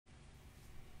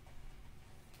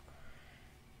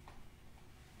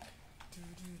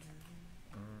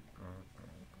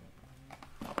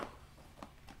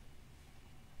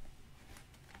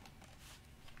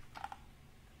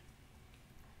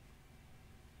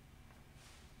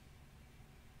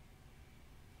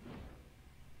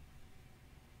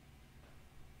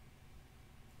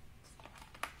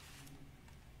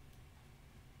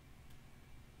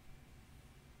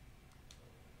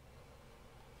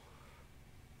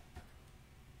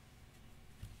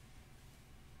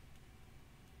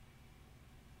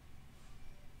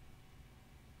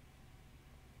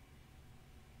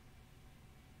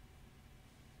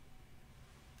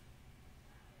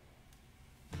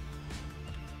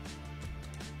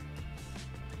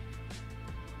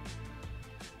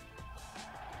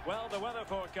Well, the weather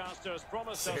forecasters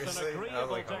promised us an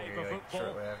agreeable day for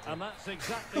football, and that's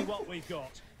exactly what we've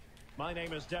got. My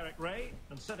name is Derek Ray,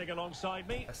 and sitting alongside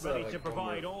me, ready to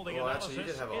provide all the analysis,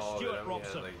 is Stuart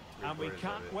Robson. And we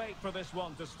can't wait for this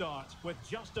one to start, with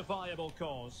justifiable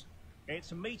cause.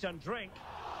 It's meat and drink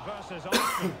versus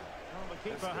Arsenal. Well, the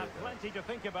keeper had plenty to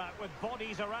think about with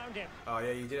bodies around him. Oh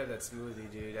yeah, you did have that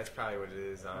smoothie, dude. That's probably what it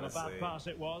is, honestly. And a bad pass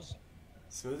it was.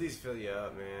 Smoothies fill you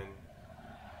up, man.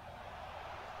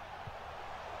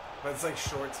 But it's like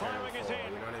short-term full, you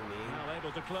know what I mean? Well,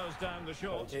 able to close down the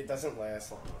shot. It doesn't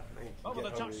last long. Over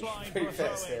the touchline pretty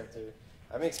fast after.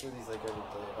 I make smoothies like every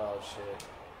day. Oh shit.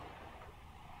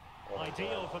 Oh,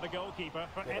 ideal for the goalkeeper,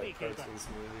 for any like keeper.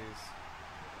 Smoothies.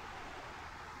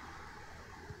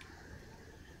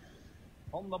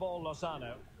 On the ball,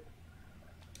 Lozano.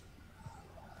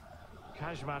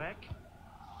 Kajmarek.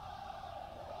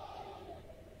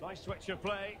 Nice switch of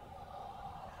play.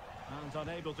 And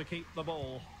unable to keep the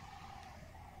ball.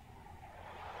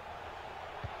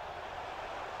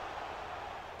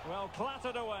 Well,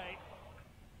 clattered away.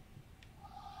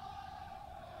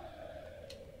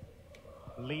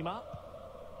 Lima.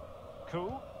 Koo.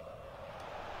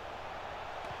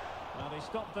 Now they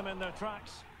stopped them in their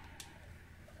tracks.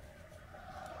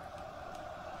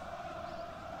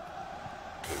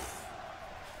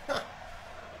 That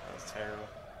was terrible.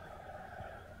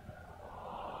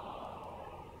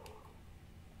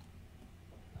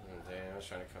 Damn, I was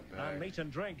trying to cut back. And meat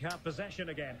and drink have possession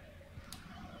again.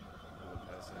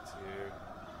 Pass it to you.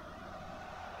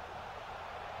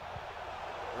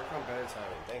 Work on better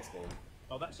timing. Thanks, game.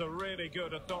 Oh, that's a really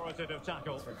good authoritative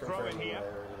tackle. Throw in here.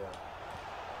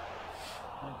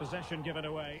 And possession given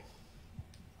away.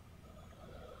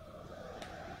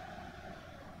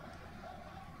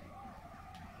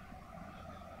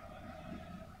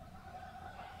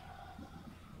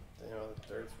 Damn, the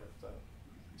third's ripped up.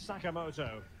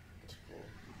 Sakamoto. Cool.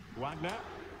 Wagner.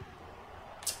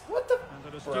 What the? And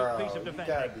an astute piece of defending.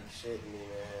 You gotta be shitting me,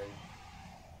 man.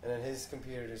 And then his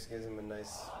computer just gives him a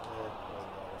nice. Wasn't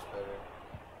that much better.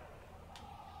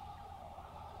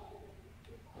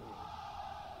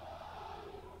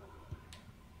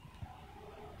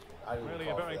 Really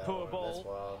a very poor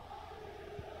ball.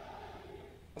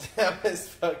 That was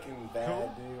fucking bad,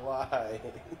 cool. Dude. Why?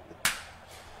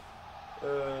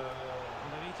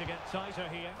 They need to get tighter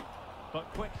here,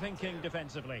 but quick thinking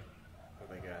defensively. Oh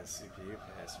my god, CPU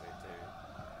pass right there.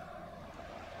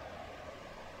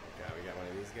 God, we got one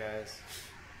of these guys.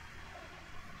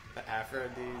 The Afro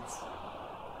dudes.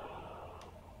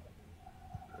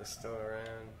 They're still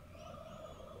around.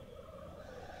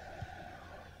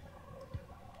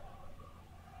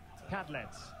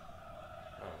 Cadlets.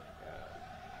 Oh my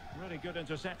god. Really good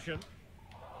interception.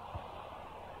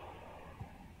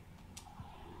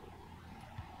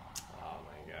 Oh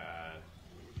my god.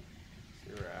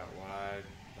 You were out wide.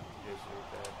 You guys shoot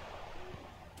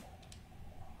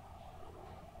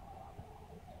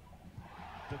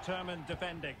that. Determined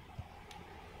defending.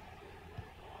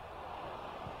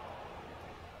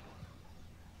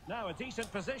 Now a decent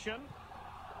position.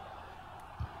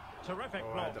 Terrific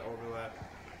block. I had to overlap.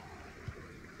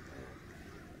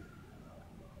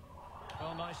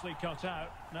 Well, nicely cut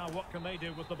out. Now what can they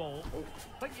do with the ball?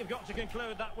 I think you've got to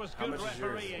conclude that was good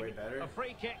refereeing. A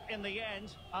free kick in the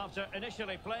end after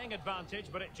initially playing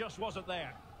advantage, but it just wasn't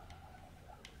there.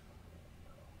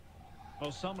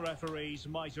 Well, some referees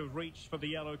might have reached for the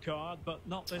yellow card, but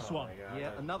not this one.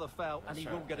 Yeah, another foul, and he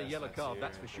will get a yellow card,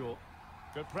 that's for sure.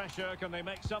 Good pressure. Can they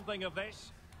make something of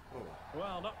this?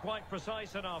 Well, not quite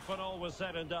precise enough when all was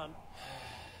said and done.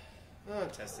 Oh,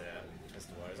 test it out. Test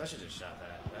the waters. I should have just shot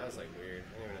that. That was like weird.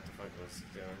 I didn't even know what the fuck I was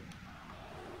doing.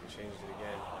 I changed it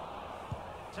again.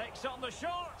 Takes on the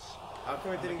shots. How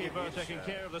come it didn't get keeper taking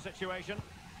care of the situation?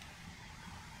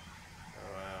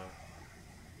 Oh wow.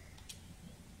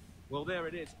 Well, there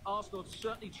it is. Arsenal have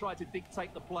certainly tried to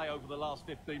dictate the play over the last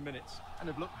 15 minutes and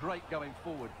have looked great going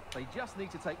forward. They just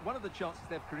need to take one of the chances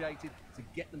they've created to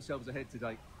get themselves ahead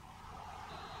today.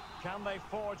 Can they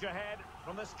forge ahead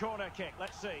from this corner kick?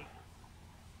 Let's see.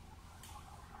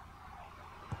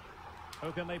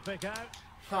 Who can they pick out?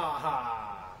 Ha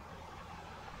ha!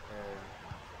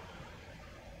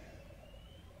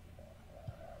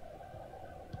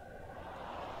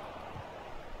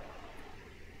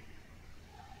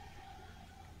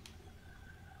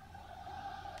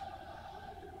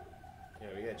 Yeah,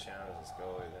 we got to challenge this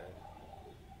goalie then.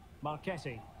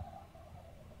 Marchetti.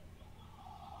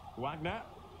 Wagner.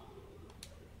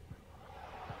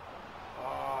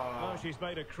 Oh, she's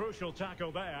made a crucial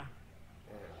tackle there.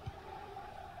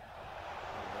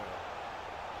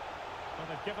 Well,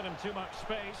 they've given him too much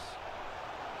space.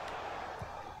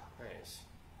 Nice.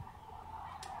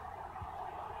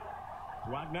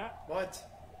 Wagner. What?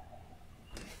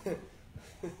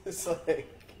 It's like,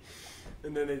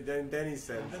 and then he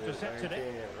sends it. Intercepted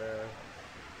it. Bro.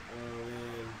 Oh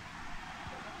man.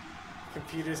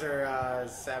 Computers are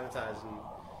sabotaging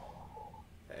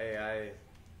the AI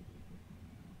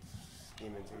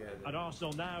scheming together. And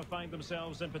Arsenal now find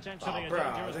themselves in potentially a bro,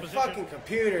 dangerous the position. fucking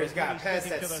computers got past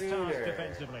that to their sooner. task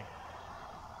defensively.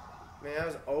 Man, I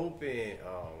was open.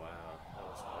 Oh wow, that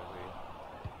was ugly.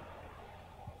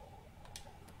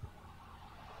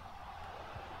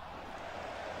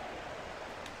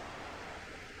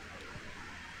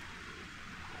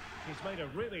 He's made a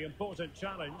really important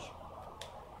challenge.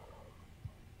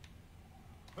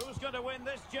 Who's going to win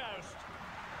this joust?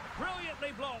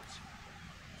 Brilliantly blocked.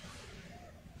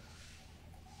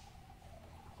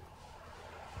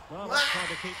 Well, let's try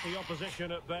to keep the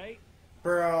opposition at bay.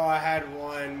 Bro, I had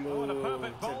one move Oh, a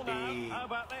perfect ball to be. now. How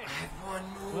about this? I had one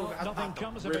move. Well, nothing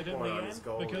comes of it in the end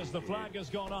because the flag has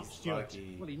gone up, Stuart.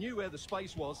 Well, he knew where the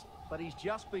space was, but he's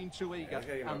just been too eager,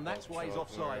 and that's why he's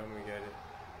offside. I'm gonna get it.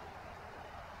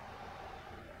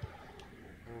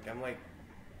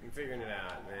 I'm figuring it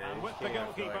out, man. And with the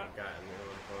goalkeeper. I've gotten a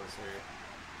little closer.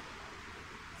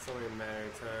 It's only a matter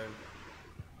of time.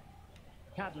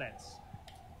 Cadlets.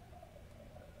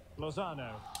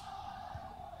 Lozano.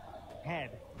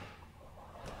 Head.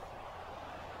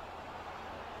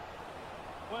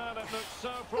 Well, it looks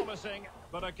so promising,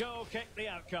 but a goal kicked the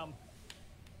outcome.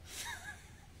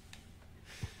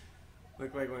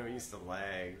 Looked like when we used to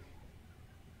lag.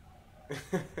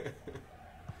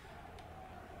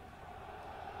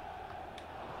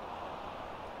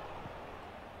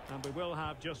 And we will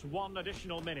have just one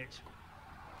additional minute.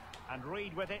 And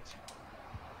Reed with it.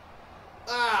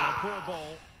 Ah! A poor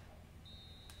ball.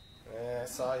 Yeah, I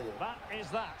saw you. That is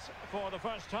that for the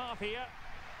first half here.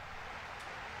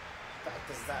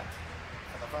 That is that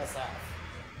for the first half.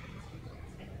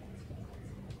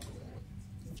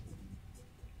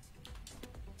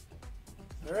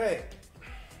 Alright.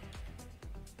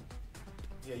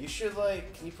 Yeah, you should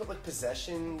can you put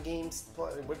possession games,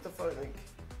 what the fuck,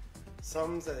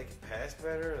 some that they can pass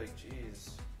better,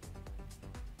 jeez.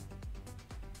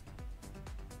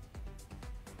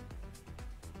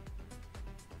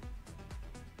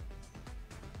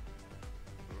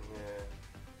 Yeah.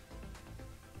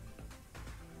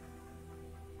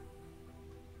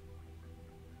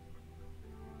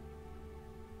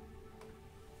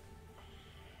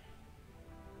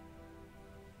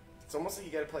 It's almost like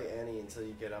you gotta play Annie until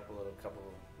you get up a little couple,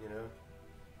 you know?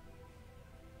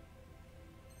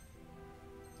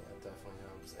 Yeah, it definitely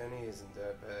helps. Annie isn't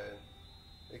that bad.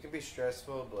 It can be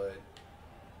stressful, but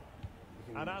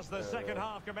you can, And as the second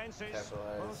half commences,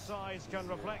 both sides can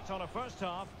reflect on a first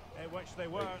half in which they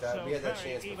were so we had that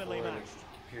very chance evenly before, matched. the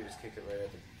computer just kicked it right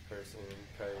at the person and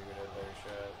probably would have a better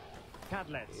shot.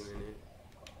 Cadlets.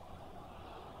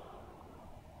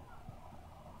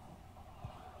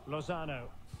 Lozano.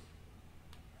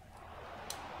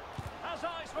 Has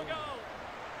eyes for goal.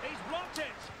 He's blocked it.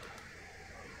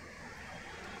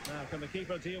 Now can the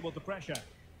keeper deal with the pressure?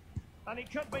 And he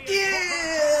could be in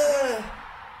Yeah!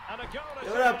 And a goal is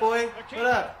What up, boy? the What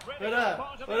up? keeper What really up?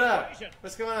 part of What the up? equation.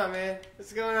 What's going on, man?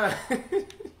 What's going on?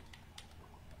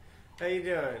 How you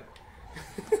doing?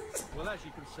 Well, as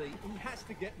you can see, he has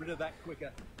to get rid of that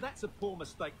quicker. That's a poor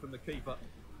mistake from the keeper.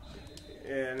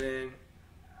 Yeah, man.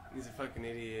 He's a fucking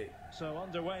idiot. So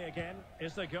underway again.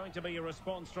 Is there going to be a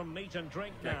response from meat and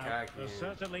drink now? There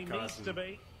certainly needs to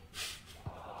be.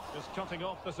 Just cutting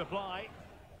off the supply.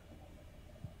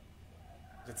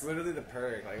 It's literally the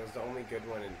perk. It was the only good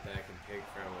one that I could pick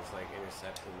from was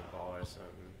intercepting the ball or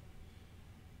something.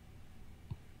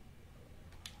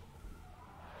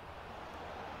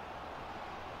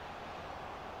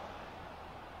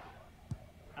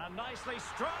 And nicely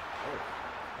struck. Oh.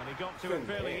 And he got to it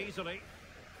fairly easily.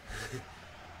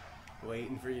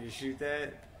 Waiting for you to shoot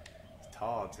that. It's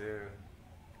tall too.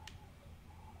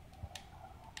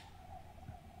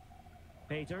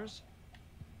 Peters.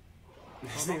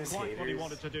 His Well, name not is quite Haters. what he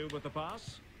wanted to do with the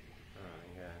pass. Oh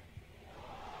yeah.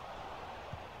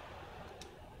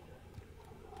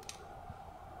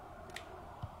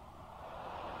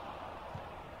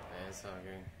 Yeah, it's all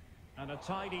good. And a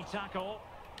tidy tackle.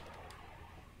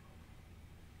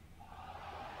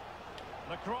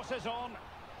 The cross is on.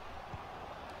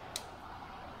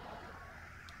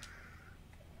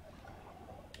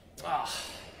 Ah.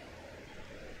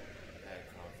 Bad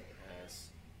pass.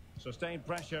 Sustained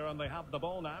pressure and they have the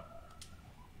ball now.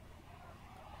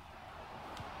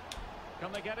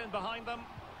 Can they get in behind them?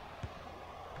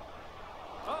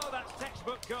 Oh, that's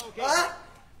textbook goalkeeper. Ah!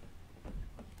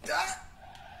 Ah!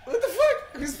 What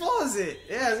Whose ball is it?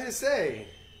 Yeah, I was gonna say.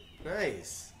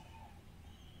 Nice.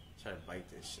 Try to bite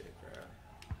this shit, bro.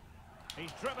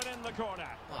 He's driven in the corner.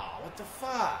 Oh, what the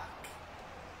fuck?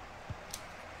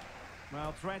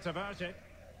 Well, threat averted.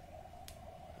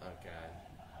 Oh, God.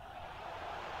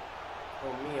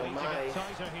 Oh, me, oh, Need my. to get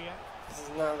tighter here. This is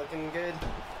not looking good.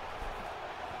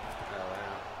 Oh,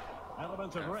 wow.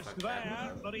 Element of risk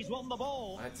there, but he's won the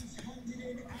ball. What?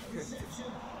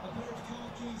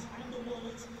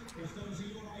 If those are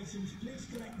your items, please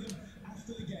collect them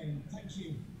after the game. Thank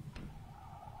you.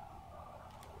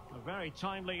 A very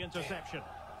timely interception.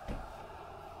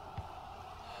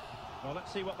 Well,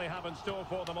 let's see what they have in store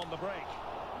for them on the break.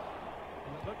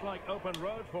 And it looked like open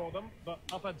road for them, but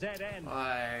up a dead end.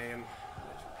 I'm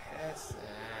past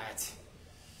that.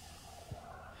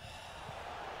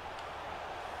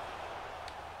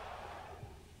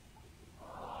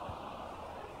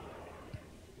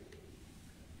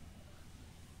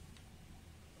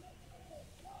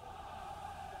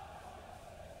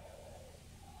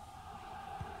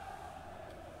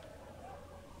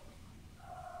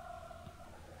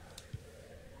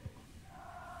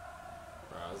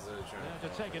 Now to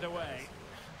take it away.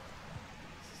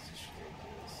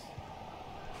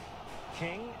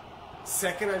 King.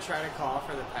 Second I try to call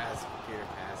for the pass, computer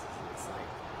passes, and it's like,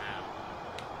 wow.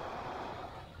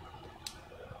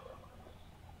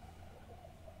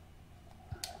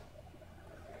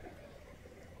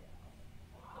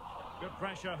 Good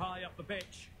pressure high up the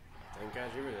pitch. Thank God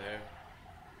you were there.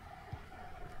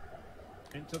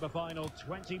 Into the final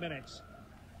 20 minutes.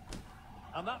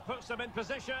 And that puts them in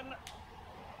position.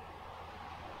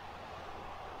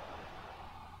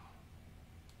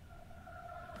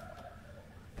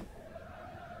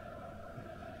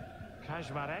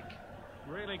 Kajmarek,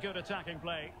 really good attacking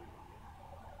play.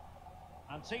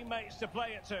 And teammates to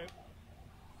play it to.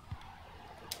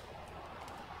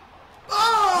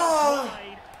 Oh!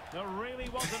 There really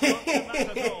wasn't much in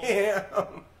that at all.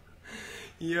 Damn.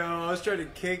 Yo, I was trying to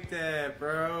kick that,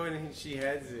 bro, and she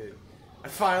heads it. I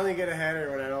finally get a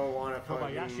header when I don't want to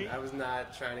fucking... I was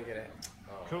not trying to get it.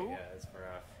 Oh, cool. Yeah, that's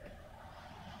rough.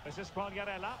 Is this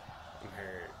Quagliarella? I'm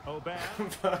hurt. Aubert. I'm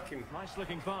fucking... Nice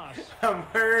looking pass. I'm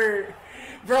hurt.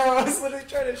 Bro, I was literally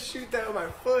trying to shoot that with my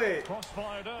foot.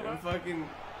 Cross-fired over. I'm fucking...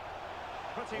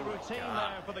 Pretty routine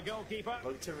there for the goalkeeper.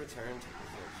 Look to return to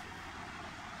position.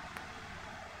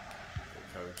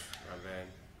 Coach, my man.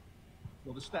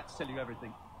 Well, the stats tell you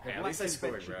everything. Hey, at least I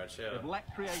scored, bro. Chill. They've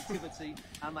lacked creativity,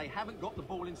 and they haven't got the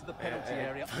ball into the penalty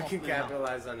area. Fucking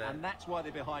capitalize on that. And that's why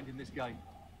they're behind in this game.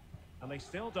 And they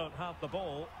still don't have the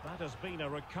ball. That has been a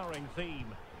recurring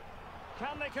theme.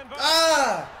 Can they convert?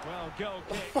 Ah! Well, goal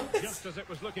kick, just as it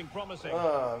was looking promising.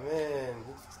 Oh, man.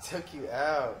 He took you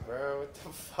out, bro. What the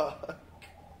fuck?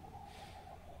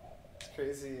 It's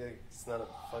crazy. Like, it's not a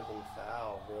fucking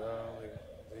foul, bro. Like,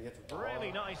 they get the ball.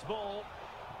 Really nice ball.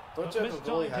 Don't you have a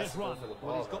goalie has to go for the ball?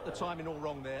 Well, he's got the timing all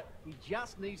wrong there. He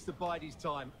just needs to bide his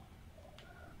time.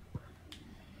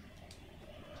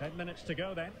 10 minutes to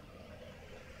go then.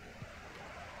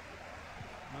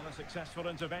 Another successful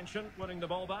intervention, winning the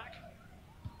ball back.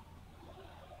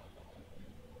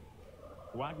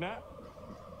 Wagner.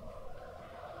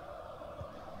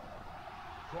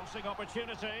 Crossing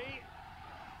opportunity.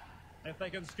 If they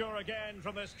can score again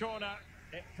from this corner,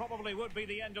 it probably would be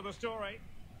the end of the story.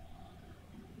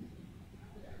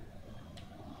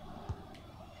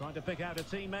 Trying to pick out a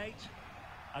teammate.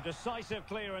 A decisive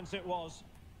clearance it was.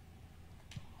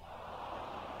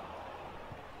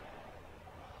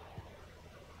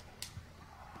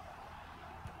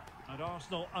 And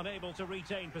Arsenal unable to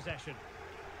retain possession.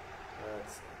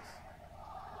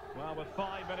 Well, with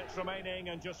 5 minutes remaining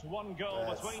and just one goal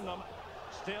between them,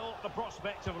 still the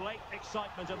prospect of late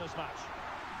excitement in this match.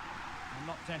 I'm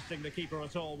not testing the keeper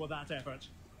at all with that effort.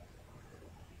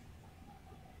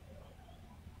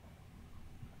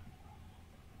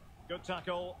 Good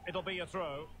tackle, it'll be a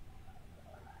throw.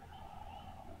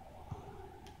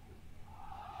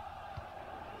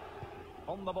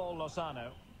 On the ball,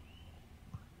 Lozano.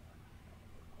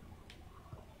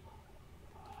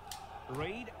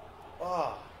 Reed.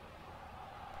 Oh.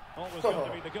 Always going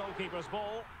to be the goalkeeper's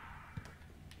ball.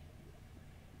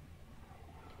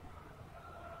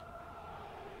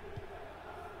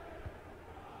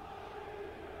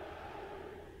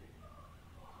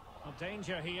 A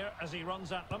danger here as he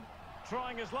runs at them.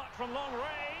 Trying his luck from long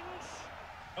range.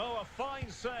 Oh, a fine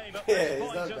save at this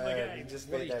point in the game.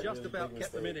 He's just about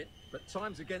kept them in it, but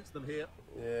time's against them here.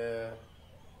 Yeah.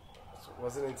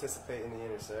 Wasn't anticipating the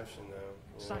interception,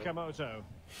 though. Sakamoto.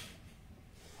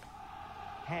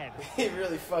 Head. He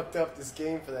really fucked up this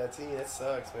game for that team. That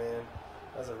sucks, man.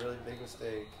 That was a really big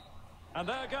mistake. And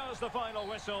there goes the final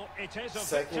whistle. It is a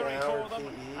second victory hour for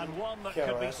them, PE. and one that Yo,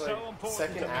 could be that's so like important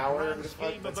second in the hour. grand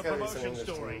scheme of the promotion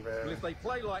story. Well, if they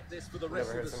play like this for the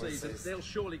rest of the season, they'll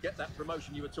surely get that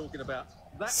promotion you were talking about.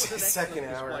 That was an second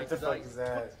excellent hour. display What the today. fuck is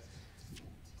that?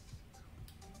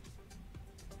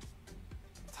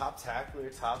 Top tackler,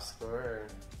 top scorer.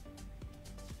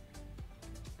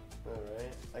 All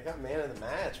right, I got man of the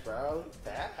match, bro. Look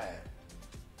at that.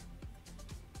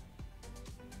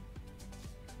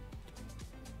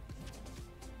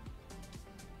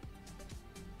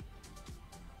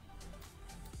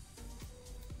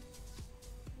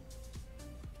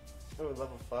 Oh,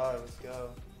 level 5, let's go.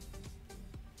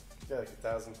 Got like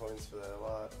 1,000 points for that, a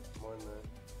lot more than that.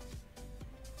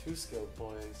 2 skill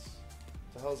points.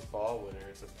 What the hell's ball winner?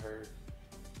 It's a perk.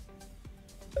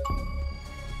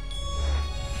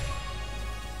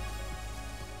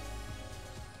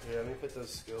 Yeah, let me put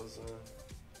those skills in.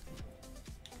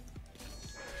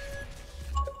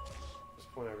 At this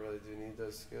point, I really do need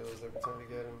those skills every time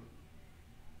I get them.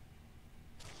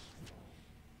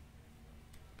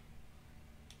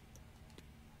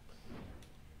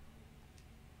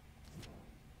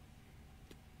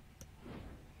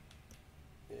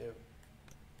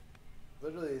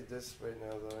 Literally this right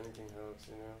now though, anything helps,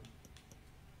 you know?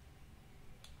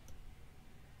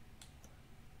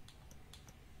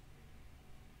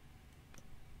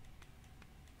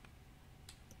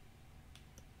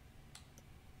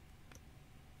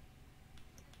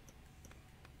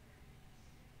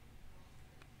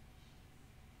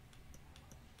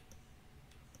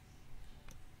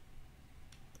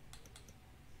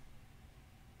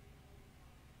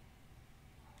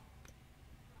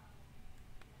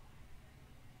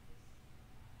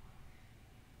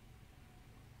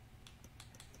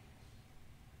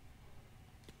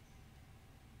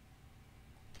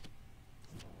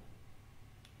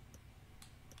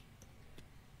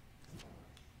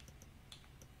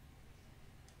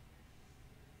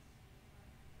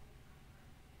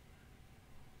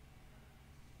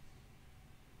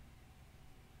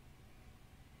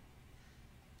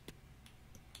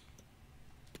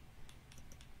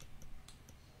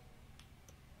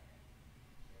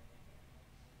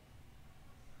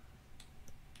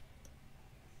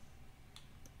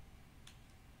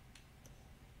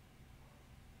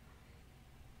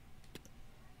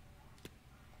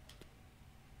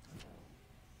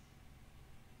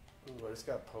 Ooh, I just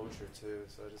got poacher too,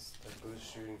 so I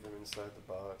boost shooting from inside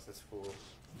the box. That's cool.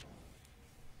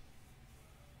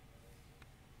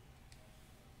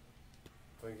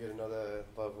 If I get another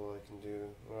level, I can do.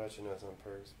 Well, actually, no, it's on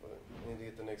perks, but I need to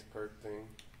get the next perk thing.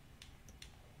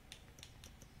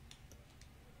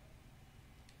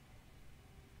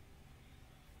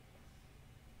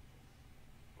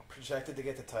 Projected to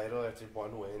get the title after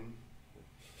 1 win.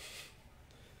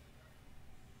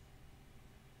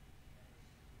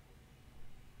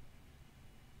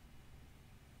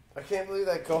 I can't believe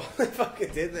that goalie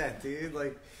fucking did that, dude.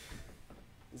 Like,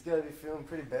 he's gotta be feeling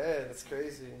pretty bad. That's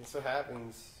crazy. That's what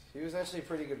happens. He was actually a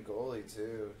pretty good goalie,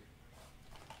 too.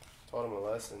 Taught him a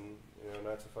lesson, you know,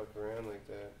 not to fuck around like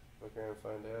that. Fuck around and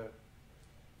find out.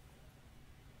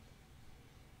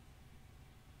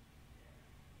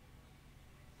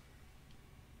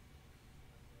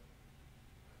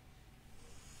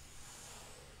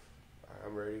 Alright,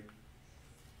 I'm ready.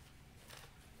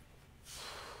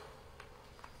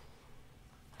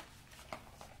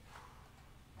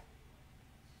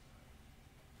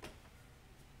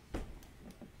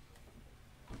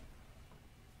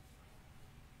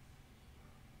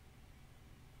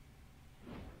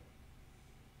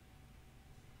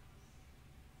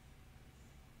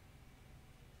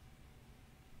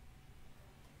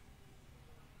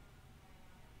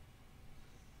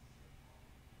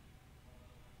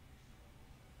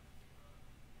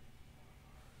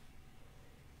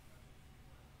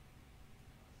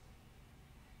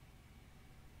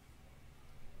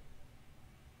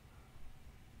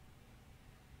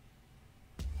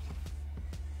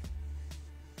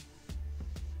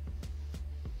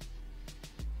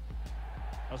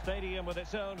 A stadium with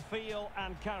its own feel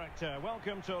and character.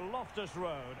 Welcome to Loftus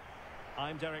Road.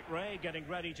 I'm Derek Ray, getting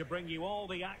ready to bring you all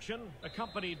the action,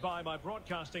 accompanied by my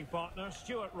broadcasting partner,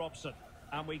 Stuart Robson.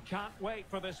 And we can't wait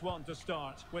for this one to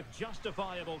start, with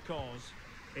justifiable cause.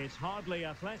 It's Hardly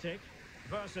Athletic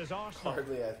versus Arsenal.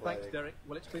 Hardly Athletic. Thanks, Derek.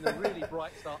 Well, it's been a really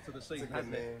bright start to the season,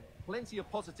 hasn't it? Plenty of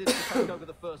positives to take over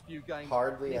the first few games.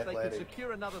 Hardly If they Athletic. could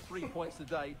secure another 3 points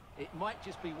today, it might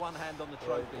just be one hand on the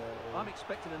trophy. I'm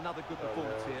expecting another good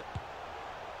performance here.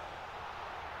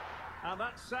 And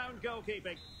that's sound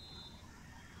goalkeeping.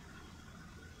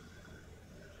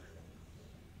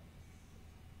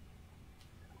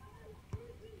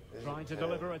 Trying to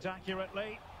deliver it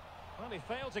accurately. Well, he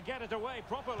failed to get it away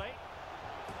properly.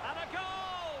 And a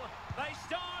goal! They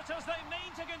start as they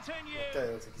mean to continue.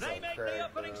 They make the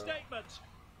opening statement.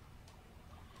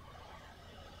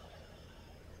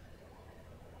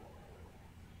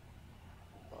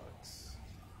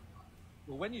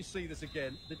 Well, when you see this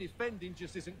again, the defending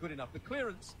just isn't good enough. The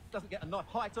clearance doesn't get enough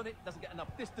height on it, doesn't get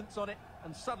enough distance on it,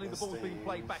 and suddenly the ball's being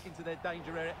played back into their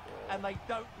danger area, and they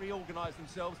don't reorganise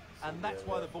themselves, and that's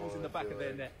why the ball's in the back of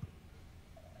their net.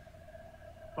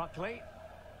 Buckley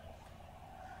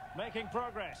making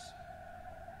progress.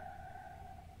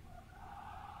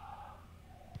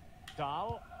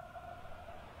 Dahl.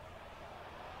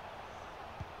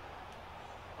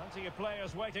 Plenty of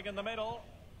players waiting in the middle.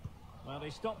 Well,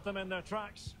 he stopped them in their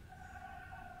tracks.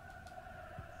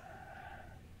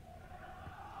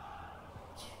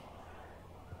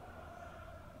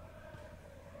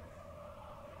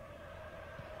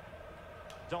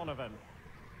 Donovan.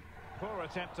 Poor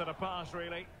attempt at a pass,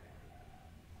 really.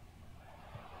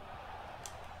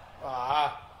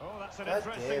 Ah. Oh, that's an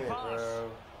interesting pass.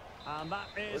 Bro. And that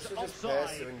is offside. Just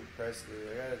pass it when you press it.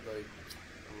 I gotta, like,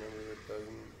 remember that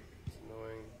doesn't. It's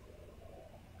annoying.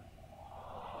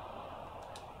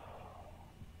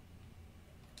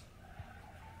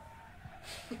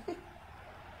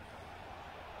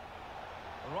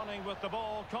 Running with the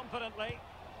ball confidently.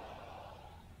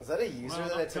 Was that a user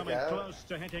that I took coming out? Close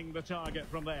to hitting the target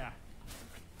from there.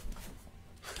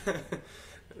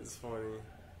 It's funny.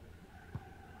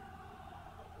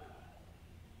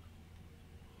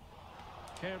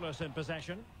 Careless in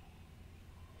possession.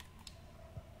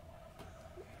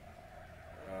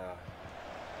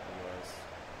 Nice.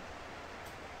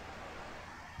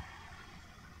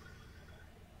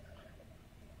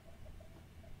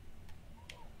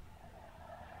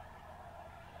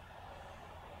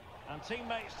 And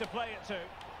teammates to play it to.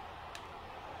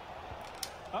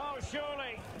 Oh,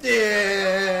 surely.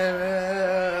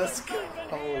 Yeah, let's go.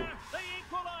 The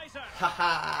equaliser.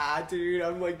 Haha, dude,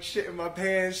 I'm like shitting my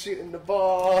pants shooting the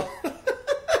ball.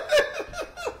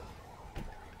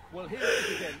 Well, here it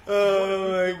is again. Oh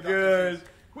my god.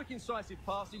 Quick, incisive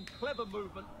passing, clever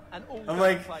movement, and all I'm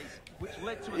like, place, which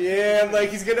led to a I'm like,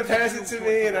 he's gonna pass it to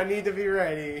me, and I need to be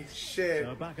ready. Shit.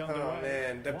 So back Oh underway.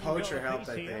 man, the One poacher goal helped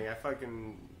that apiece thing. here. I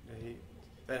fucking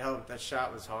that helped. That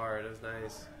shot was hard. It was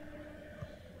nice.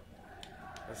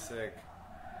 That's sick.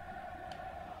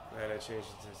 Glad I changed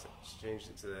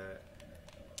it to that.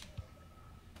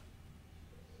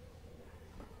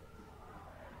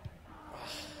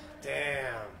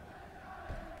 Damn.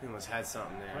 He almost had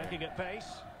something there. Breaking at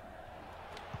pace.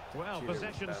 Well,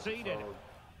 possession ceded. What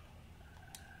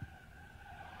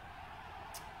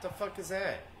the fuck is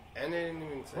that? And they didn't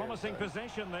even say Promising it.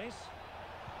 possession, this.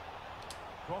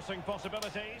 Crossing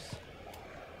possibilities.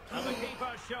 And the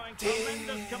keeper showing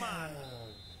tremendous command.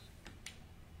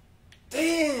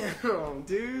 Damn,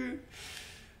 dude.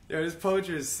 Yo, this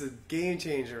poacher is a game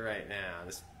changer right now.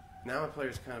 Now my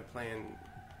player's kind of playing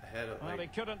ahead of. Well, he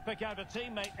couldn't pick out a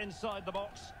teammate inside the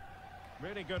box.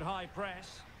 Really good high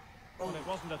press. Well, it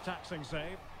wasn't a taxing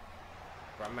save.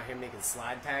 Bro, I'm out here making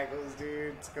slide tackles,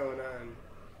 dude. What's going on?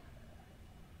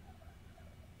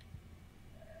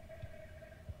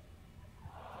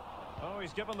 Oh,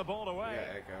 he's given the ball away.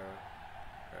 Yeah, go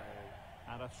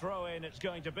ahead. And a throw in it's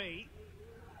going to be.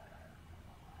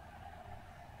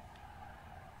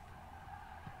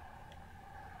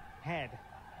 Head.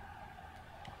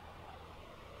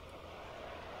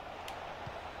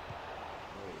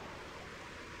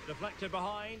 Deflected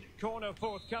behind, corner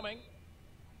forthcoming.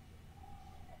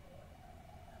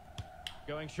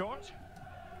 Going short,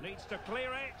 needs to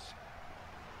clear it.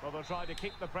 Well, they'll try to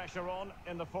keep the pressure on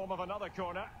in the form of another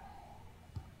corner.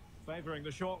 Favouring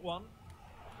the short one.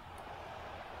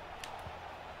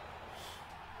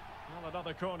 Well,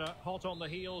 another corner, hot on the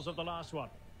heels of the last one.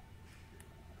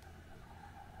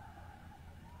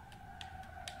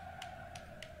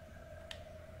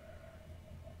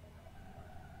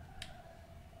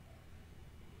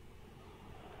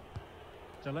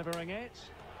 Delivering it.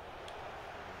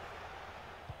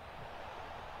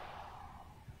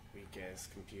 Weak ass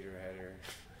computer header.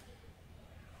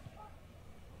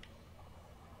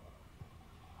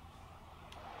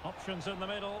 Options in the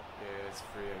middle. Yeah, it's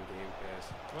free on Game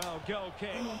Pass. Well, goal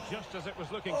kick, just as it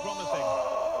was looking promising.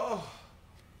 Oh!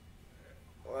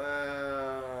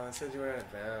 Wow, it said you were out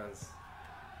of bounds.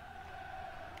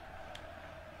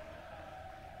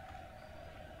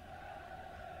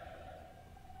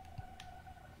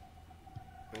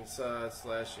 It's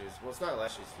last year's. Well, it's not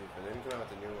last year's FIFA. They didn't come out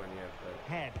with the new one yet,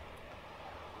 but Head.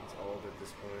 it's old at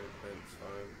this point. But it's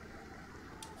fine.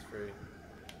 It's free.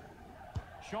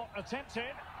 Shot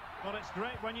attempted. Well, it's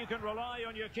great when you can rely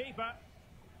on your keeper.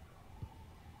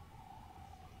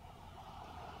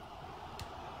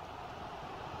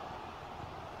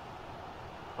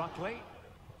 Buckley,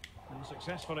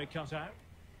 unsuccessfully cut out.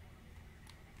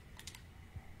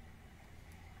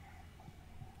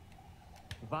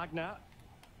 Wagner.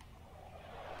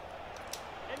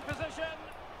 In position.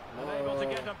 Unable to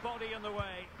get a body in the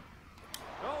way.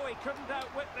 Oh, he couldn't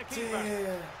outwit the keeper.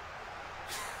 Damn.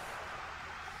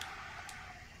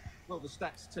 Well, the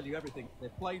stats tell you everything.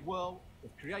 They've played well,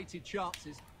 they've created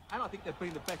chances, and I think they've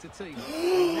been the better team.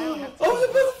 They now have to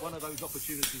convert one of those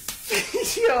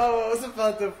opportunities. Yo, I was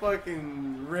about to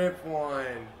fucking rip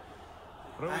one.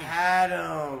 I had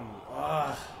him.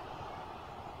 Ugh.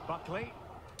 Buckley.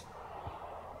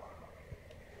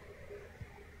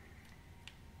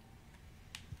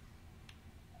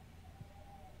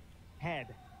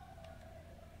 Head.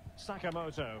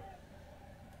 Sakamoto.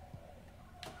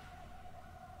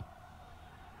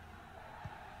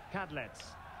 Cadlets.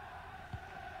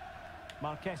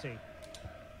 Marchetti.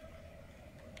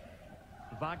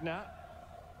 Wagner.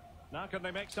 Now can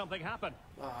they make something happen?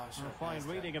 Oh, A fine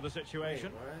reading of the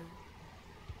situation. Wait,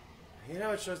 what? You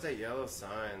know, it shows that yellow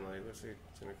sign. Like, looks like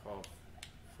it's gonna call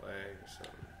flag or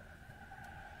something.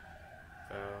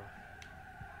 Foul.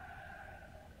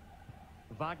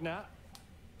 Wagner.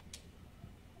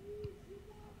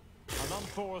 An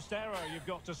unforced error, you've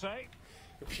got to say.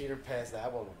 Peter passed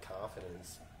that one with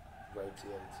confidence right to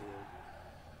the other team.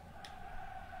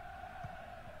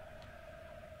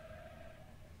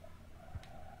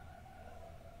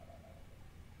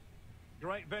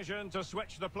 Great vision to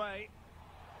switch the play.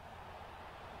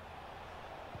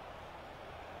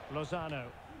 Lozano.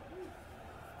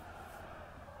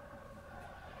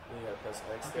 You gotta press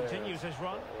X And there. continues his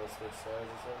run. Switch sides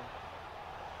or something.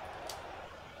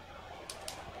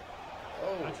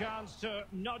 Oh. A chance to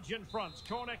nudge in front.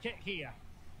 Corner kick here.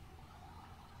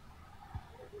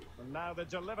 And now the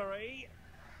delivery.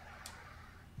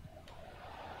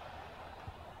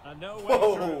 And no way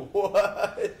Whoa, through.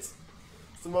 what? It's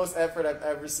the most effort I've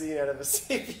ever seen out of a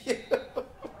CPU.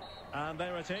 And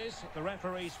there it is, the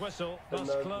referee's whistle,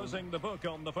 thus closing the book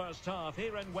on the first half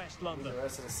here in West London. The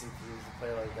rest of the CPUs to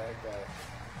play like that guy.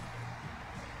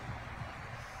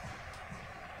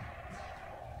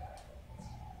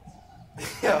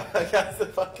 Yeah, I got the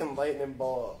fucking lightning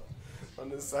ball on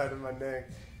this side of my neck.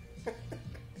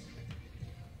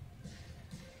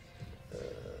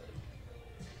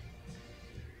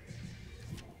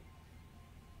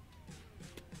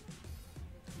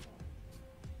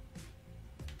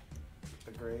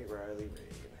 The great Riley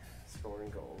Reid scoring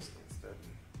goals against them.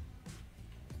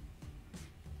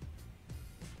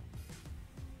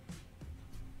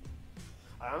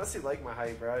 I honestly like my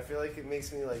height, bro. I feel like it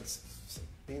makes me like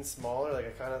being smaller. Like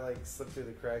I kind of like slip through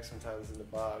the cracks sometimes in the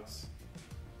box.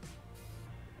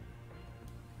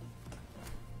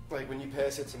 Like when you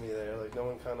pass it to me there, like no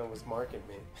one kind of was marking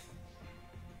me.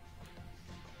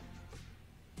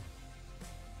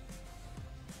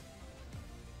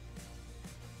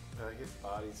 I get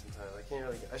bodied sometimes. I can't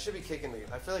really. I should be kicking.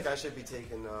 I feel like I should be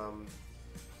taking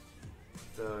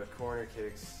the corner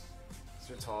kicks. Because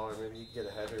you're taller, maybe you can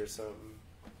get a header or something.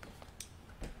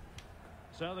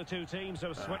 So the two teams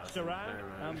have switched around,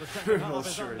 and the second half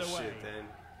is sure underway. Shit, then.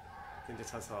 I think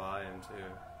that's how I am too.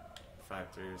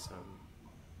 5'3" or something.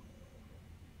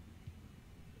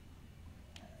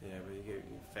 Yeah, but you get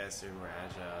faster, more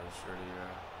agile, the shorter you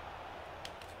are.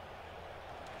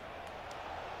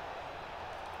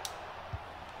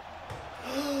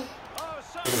 Oh,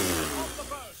 so off the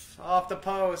post. Off the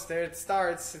post, there it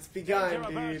starts. It's begun, Think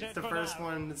about dude. it It's the for first now.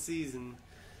 one in the season.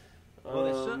 Well,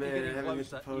 they're Oh certainly man, I getting haven't hit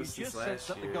the closer. You post just since sense last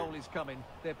that the year. goal is coming.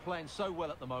 They're playing so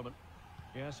well at the moment.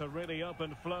 Yes, a really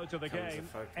open flow to the Comes game. a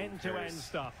fucking End-to-end curse.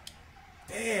 stuff.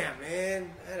 Damn,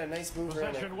 man. I had a nice move around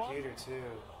that Possession one. computer, too.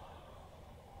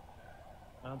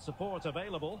 And support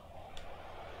available.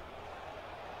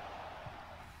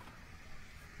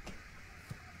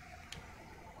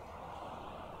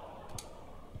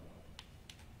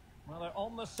 Well, they're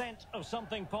on the scent of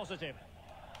something positive.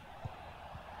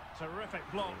 Terrific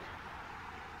block.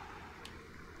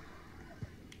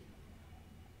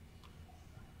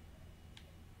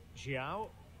 Xiao.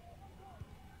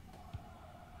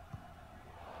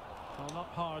 Well, not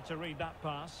hard to read that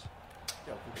pass.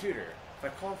 Yo, computer, if I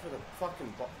call for the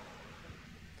fucking ball,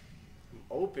 I'm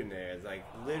open there. It's like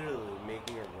literally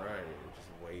making a run. It just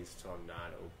waits till I'm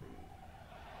not open.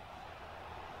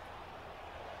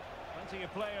 Plenty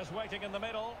of players waiting in the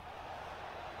middle.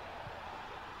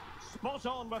 Spot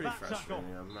on with Pretty that tackle.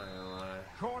 frustrating, I'm not gonna lie.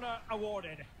 Corner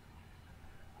awarded.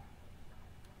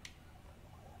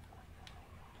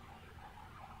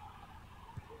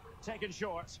 taken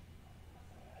short.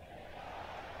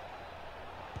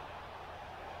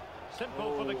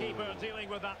 Simple for the keeper, dealing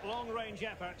with that long-range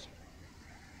effort.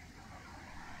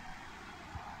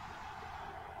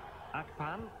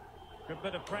 Akpan, good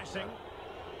bit of pressing.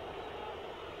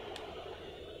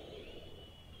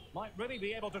 Might really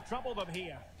be able to trouble them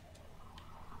here.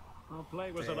 Well,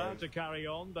 play was allowed to carry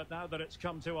on, but now that it's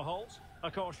come to a halt, a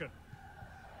caution.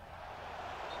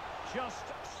 Just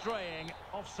straying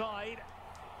offside.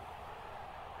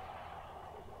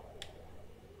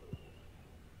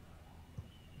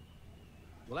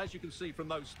 Well, as you can see from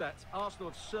those stats, Arsenal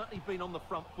have certainly been on the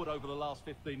front foot over the last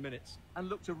 15 minutes and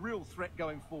looked a real threat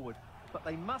going forward. But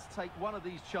they must take one of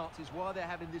these chances while they're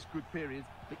having this good period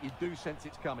that you do sense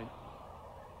it's coming.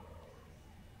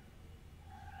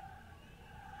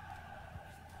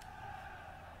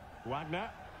 Wagner.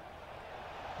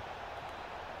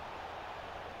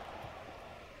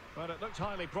 Well, it looked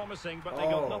highly promising, but they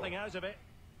got nothing out of it.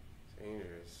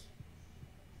 Dangerous.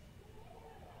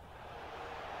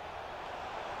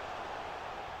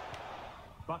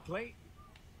 Buckley.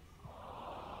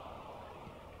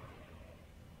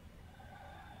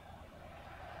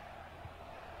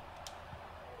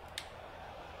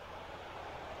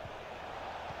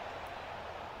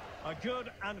 A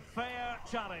good and fair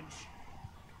challenge.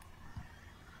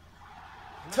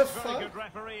 Very good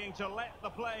refereeing to let the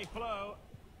play flow.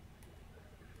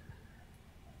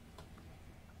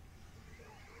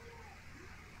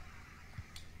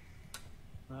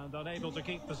 And unable to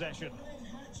keep possession.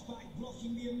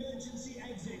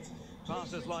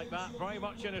 Passes like that, very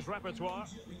much in his repertoire.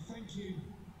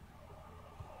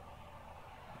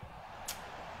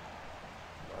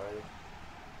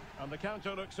 And the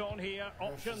counter looks on here,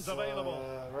 options available.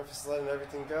 Ref is letting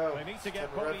everything go. They need to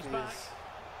get bodies back.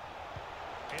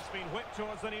 It's been whipped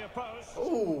towards the near post.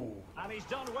 Oh! And he's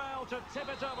done well to tip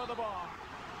it over the bar.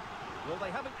 Well, they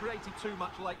haven't created too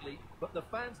much lately, but the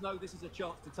fans know this is a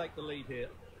chance to take the lead here.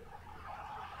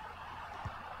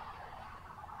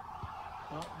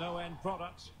 Well, no end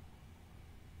product.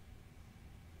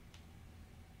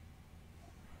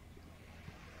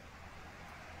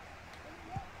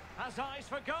 Has eyes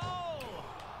for goal.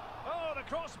 Oh, the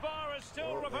crossbar is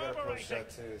still reverberating. Push that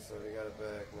too, so we got it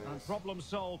back. Nice. And problem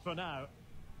solved for now.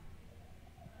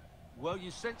 Well,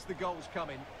 you sense the goals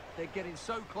coming. They're getting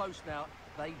so close now.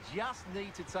 They just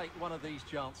need to take one of these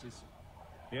chances.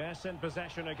 Yes, in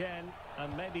possession again,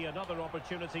 and maybe another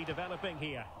opportunity developing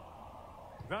here.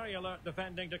 Very alert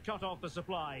defending to cut off the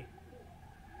supply.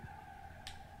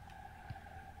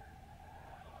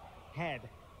 Head.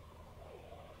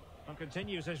 And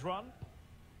continues his run.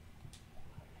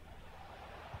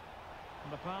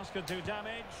 And the pass could do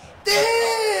damage.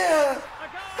 Damn! A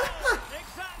goal!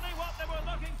 Exactly what they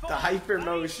were looking for. The hyper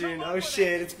motion. Oh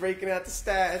shit, it's breaking out the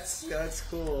stats. Yeah, that's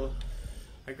cool.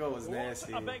 That goal was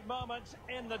nasty. A big moment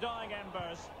in the dying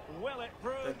embers. Will it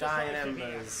prove the dying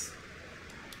embers?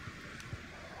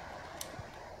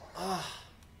 Ah.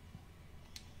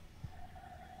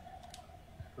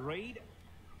 Reed.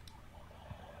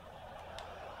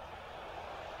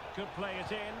 Could play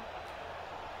it in.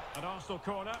 An Arsenal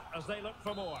corner as they look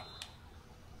for more.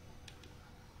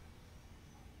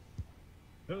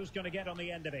 Who's going to get on the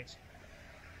end of it?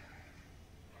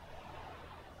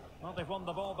 Well, they've won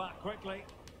the ball back quickly.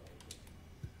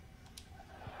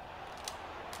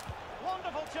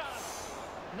 Wonderful chance.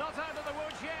 Not out of the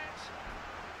woods yet.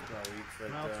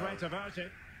 No threat about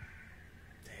it.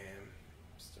 Damn.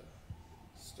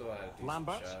 Still had a decent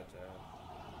Lambert. shot.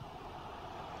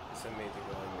 Send me to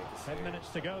go and make a 10 minutes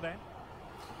to go then.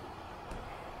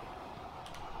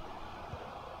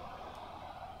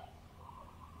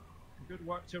 Good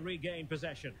work to regain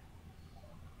possession.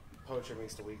 Poacher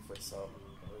makes the weak foot some.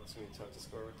 It's going to be tough to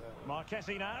score with that.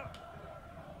 Marquesi now.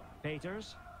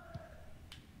 Peters.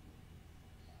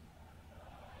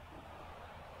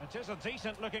 It is a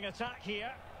decent looking attack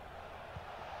here.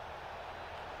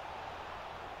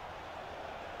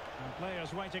 And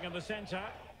players waiting in the centre.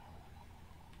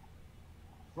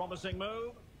 Promising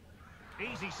move.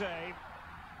 Easy save.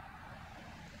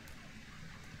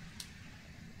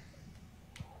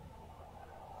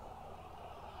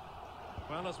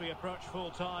 Well, as we approach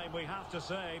full time, we have to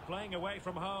say, playing away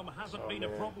from home hasn't been a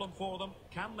problem for them.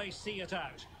 Can they see it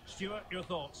out? Stuart, your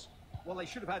thoughts? Well, they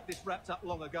should have had this wrapped up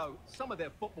long ago. Some of their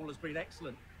football has been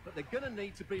excellent, but they're going to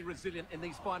need to be resilient in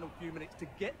these final few minutes to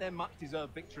get their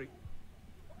much-deserved victory.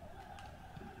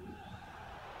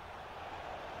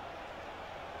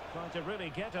 Trying to really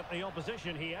get at the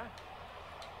opposition here.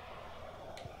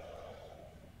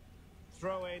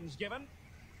 Throw-ins given.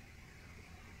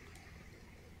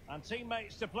 And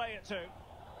teammates to play it to.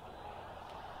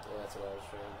 that's what I was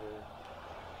trying to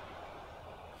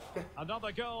do.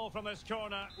 Another goal from this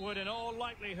corner would in all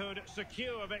likelihood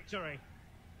secure victory.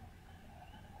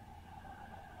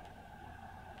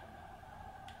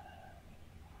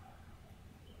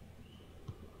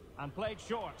 And played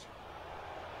short.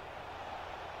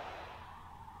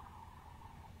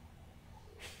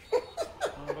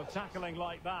 With tackling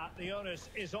like that, the onus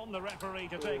is on the referee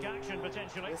to take action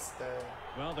potentially.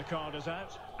 Well, the card is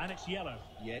out, and it's yellow.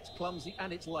 Yeah, it's clumsy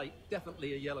and it's late.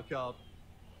 Definitely a yellow card.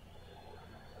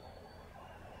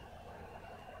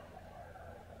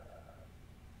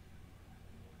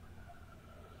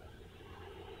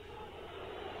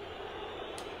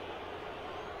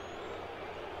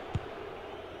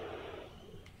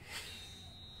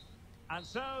 And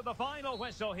so the final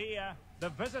whistle here. The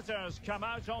visitors come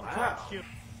out on top.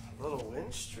 A little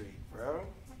win streak, bro.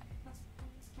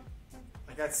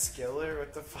 I got Skiller.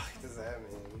 What the fuck does that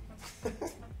mean?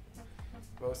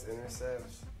 Most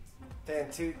intercepts. Damn,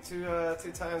 two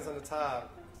times on the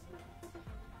top.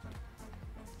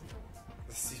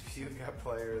 The CPU got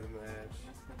player of the match.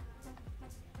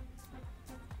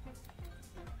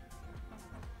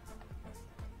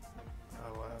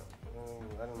 Oh wow.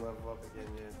 I didn't level up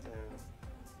again yet, damn.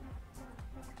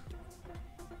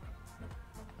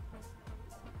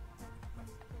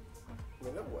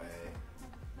 No way.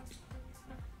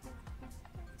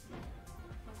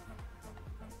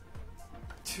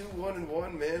 Two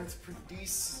 1-1, man. It's pretty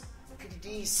decent. Pretty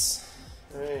decent.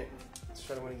 Alright, let's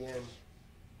try to win again.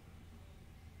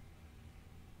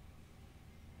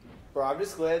 Bro, I'm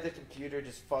just glad the computer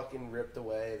just fucking ripped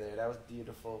away there. That was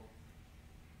beautiful.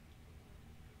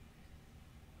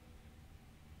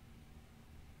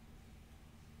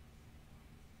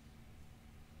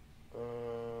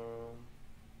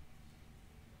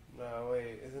 No,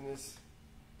 wait, isn't this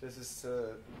is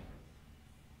to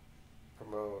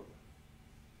promote.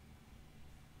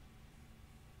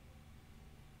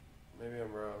 Maybe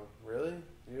I'm wrong. Really?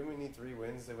 Do you only need 3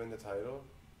 wins to win the title?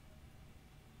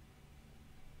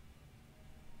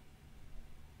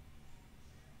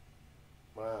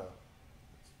 Wow.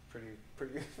 It's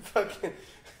pretty fucking,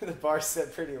 the bar's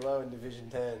set pretty low in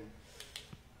Division 10.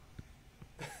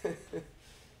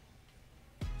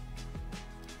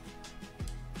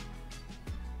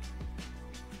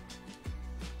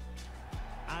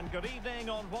 And good evening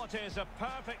on what is a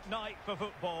perfect night for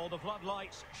football. The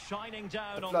floodlights shining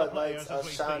down on the players as we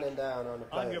speak.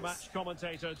 I'm your match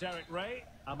commentator, Derek Ray,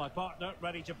 and my partner,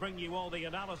 ready to bring you all the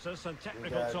analysis and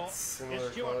technical talk, is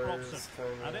Stuart Robson.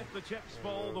 And if the chips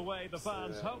fall the way the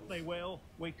fans hope they will,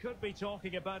 we could be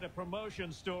talking about a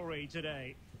promotion story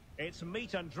today. It's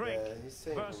meat and drink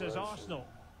versus Arsenal.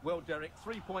 Well, Derek,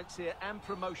 3 points here and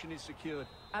promotion is secured.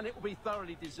 And it will be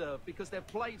thoroughly deserved because they've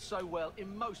played so well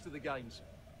in most of the games.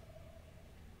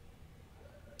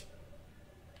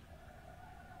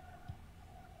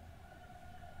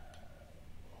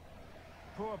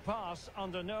 Poor pass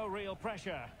under no real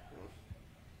pressure.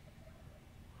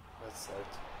 That's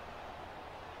sucked.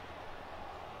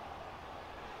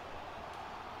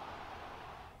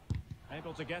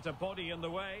 Able to get a body in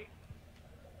the way.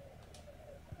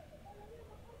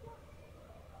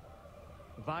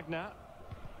 Wagner.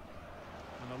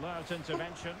 An alert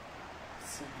intervention.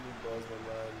 CPU blows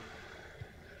my mind.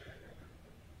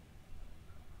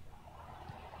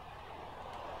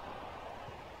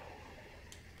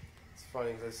 It's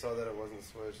funny because I saw that it wasn't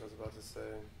switched. I was about to say.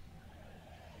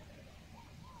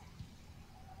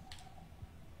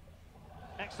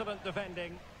 Excellent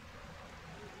defending.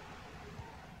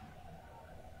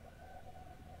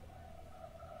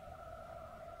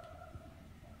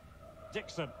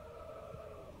 Dixon.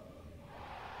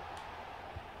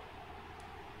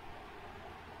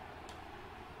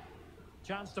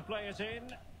 Chance to play it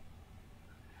in.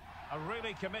 A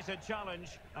really committed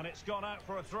challenge, and it's gone out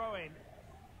for a throw-in.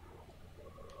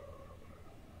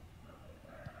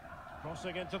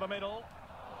 Crossing into the middle,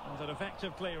 and an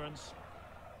effective clearance.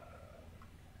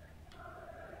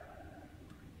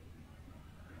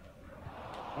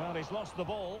 Well, he's lost the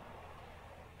ball.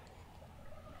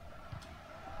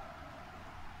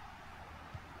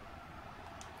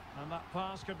 And that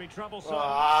pass could be troublesome.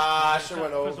 Ah, I should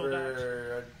have went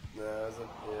over. No, I should have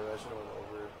went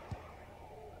over.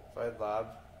 If I had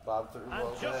lobbed through.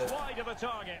 And just wide of a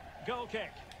target. Goal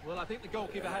kick. Well, I think the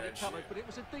goalkeeper had it covered, but it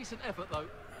was a decent effort, though.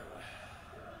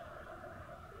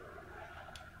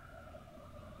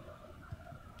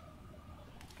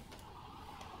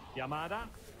 Yamada.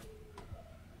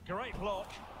 Great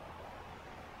block.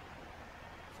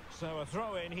 So a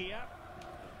throw in here.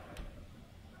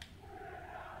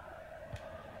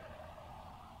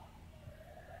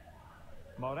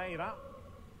 Moreira.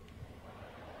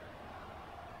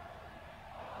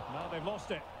 Now they've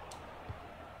lost it.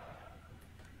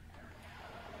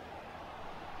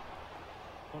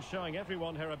 Well, showing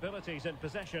everyone her abilities in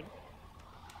possession.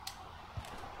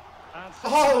 And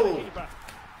oh! The keeper.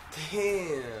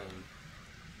 Damn.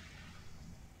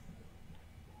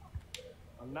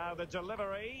 And now the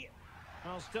delivery.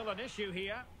 Well, still an issue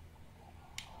here.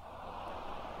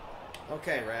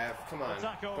 Okay, Rav, come on. The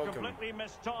tackle completely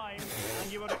mistimed,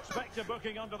 and you would expect a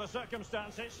booking under the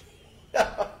circumstances.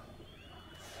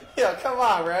 Yeah, come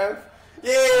on, Rav.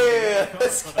 Yeah,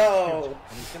 let's go.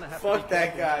 Fuck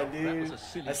that guy, dude.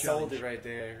 I sold it right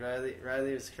there.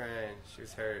 Riley was crying. She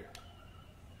was hurt.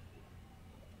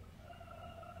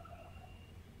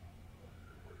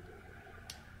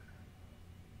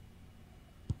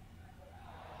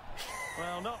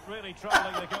 Well, not really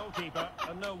troubling the goalkeeper,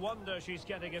 and no wonder she's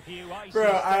getting a few icy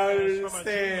Bro, I stickers from her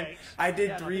understand. teammates. I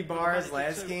did 3 bars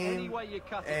last game,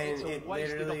 and it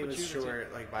literally was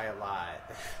short, like, by a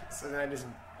lot. So then I don't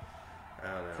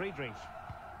know. Friedrich.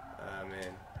 Oh,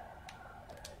 man.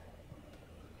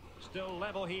 Still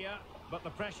level here, but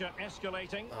the pressure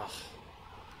escalating. Ugh.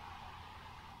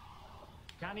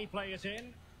 Can he play it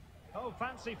in? Oh,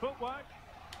 fancy footwork.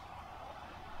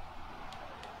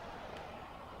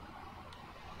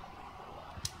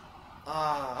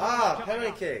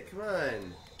 Penalty kick, come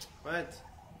on. What?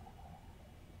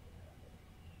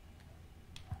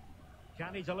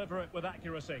 Can he deliver it with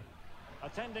accuracy?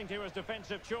 Attending to his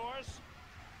defensive chores.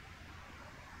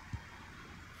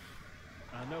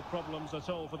 And no problems at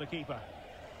all for the keeper.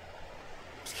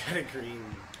 He's got a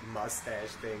green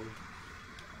mustache thing.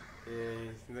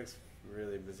 Yeah, he looks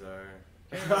really bizarre.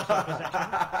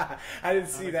 I didn't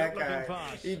see that guy.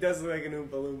 He does look like an Oompa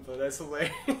Loompa. That's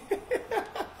hilarious.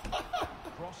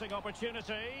 Crossing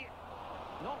opportunity.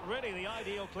 Not really the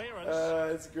ideal clearance.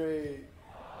 That's great.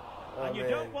 Oh, and you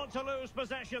don't want to lose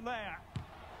possession there.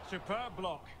 Superb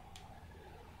block.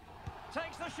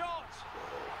 Takes the shot.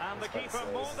 And the keeper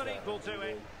more than equal to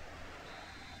it.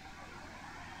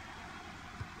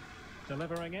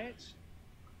 Delivering it.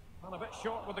 Well, a bit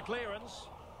short with the clearance.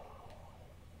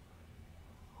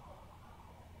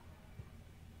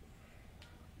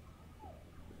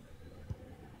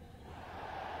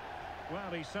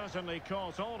 Well, he certainly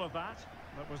caught all of that,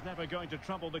 but was never going to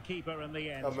trouble the keeper in the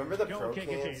end. Oh, remember the Goal Pro kick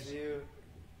Cams view?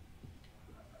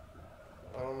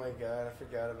 Oh my god, I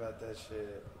forgot about that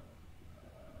shit.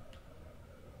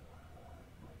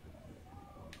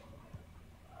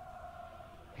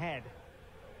 Head.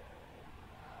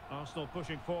 Arsenal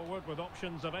pushing forward with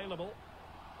options available.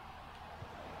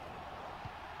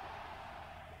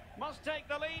 Must take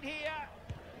the lead here.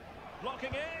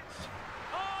 Blocking it.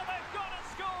 Oh, they've got it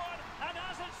scored. And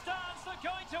as it stands,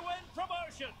 they're going to win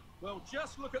promotion. Well,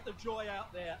 just look at the joy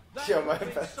out there. That Yo, my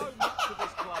means so much to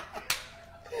this club.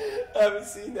 I haven't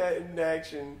seen that in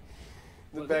action.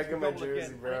 The back of my jersey,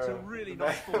 again, bro. It's a really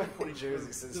nice ball to put it through.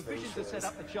 The vision to set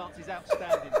up the chance is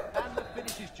outstanding, and the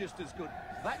finish is just as good.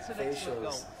 That's an excellent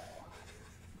goal.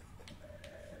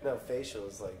 No,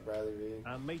 facials, like Riley Reid.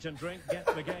 And meat and drink get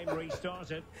the game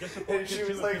restarted. And she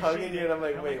was like hugging you, and I'm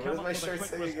like, wait, what does my shirt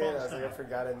say again? I was like, I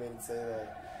forgot I made it say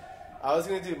that. I was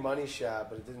going to do money shot,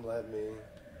 but it didn't let me.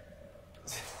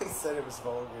 It said it was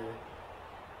vulgar.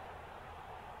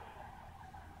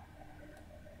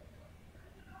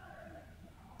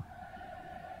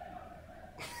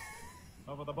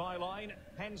 Over the byline,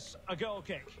 hence a goal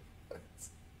kick.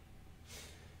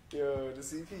 Yo, the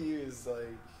CPU is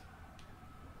like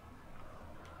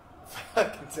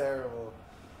fucking terrible.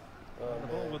 Oh, the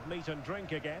ball with meat and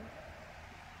drink again.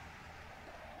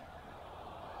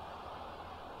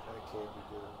 That can't be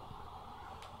good.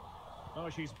 Oh,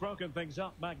 she's broken things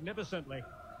up magnificently.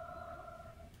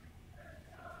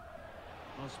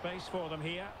 No space for them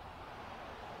here.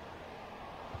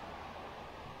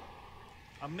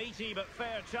 A meaty but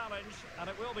fair challenge, and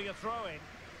it will be a throw-in.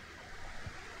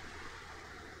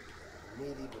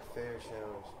 Meaty but fair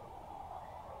challenge.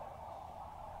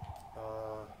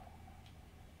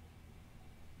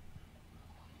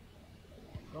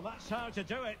 Well, that's how to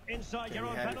do it inside your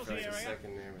own penalty area.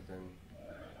 Second there, but then...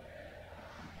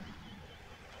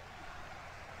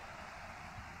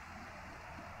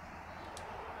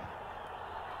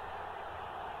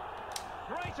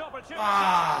 Great opportunity.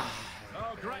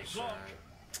 Oh, great block.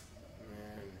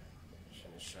 Man,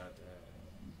 shouldn't have shot that.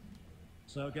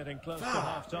 So getting close to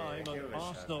half-time and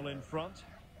Arsenal in front.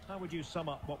 How would you sum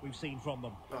up what we've seen from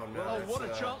them? Oh, no. Oh, what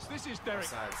a chance this is,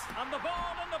 Derek. And the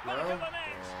ball in the back of the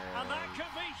net. And that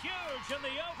could be huge in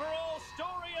the overall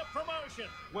story of promotion.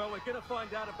 Well, we're going to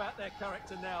find out about their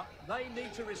character now. They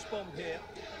need to respond here.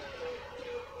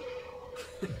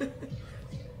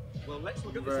 Well, let's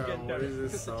look at this again, Derek,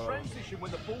 because the transition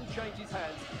when the ball changes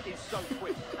hands is so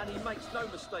quick, and he makes no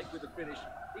mistake with the finish.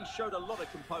 He showed a lot of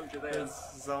composure there.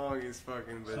 This song is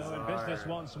fucking bizarre. So in business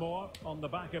once more, on the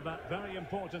back of that very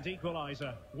important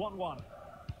equaliser. 1-1.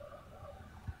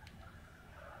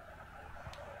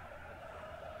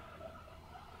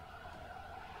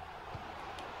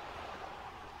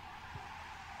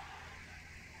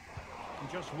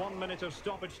 Just 1 minute of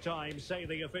stoppage time, say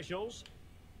the officials.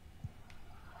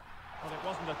 Well, it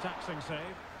wasn't a taxing save.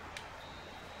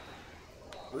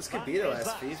 Well, this could be the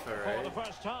last FIFA, right? For the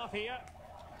first half here.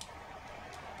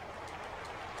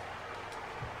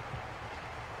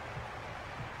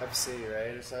 FC,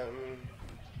 right, or something?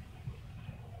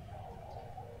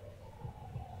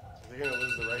 They're gonna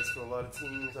lose the rights to a lot of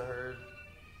teams, I heard.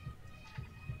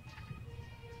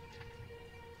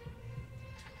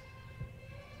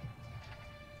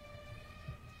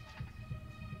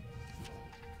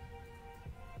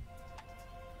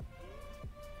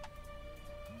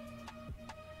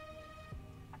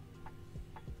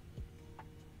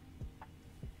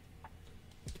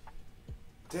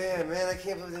 Damn, man, I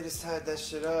can't believe they just tied that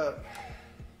shit up.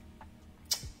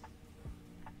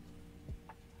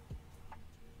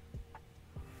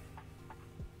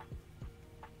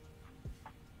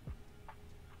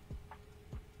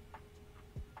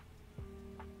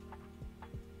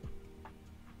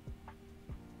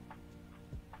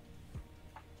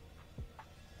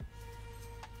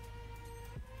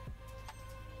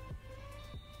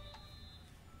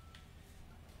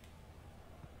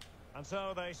 And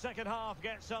so the second half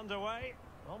gets underway.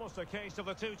 Almost a case of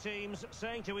the two teams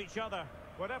saying to each other,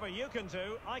 whatever you can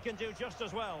do, I can do just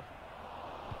as well.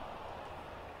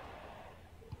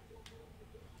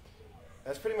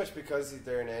 That's pretty much because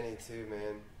they're an Annie too,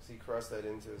 man. He crossed that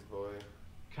into his boy.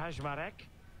 Kaczmarek.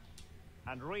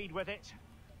 And Reed with it.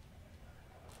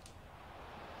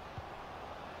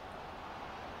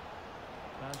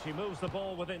 And she moves the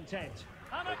ball with intent.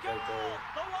 And a goal!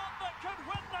 The one that could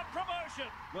win that promotion!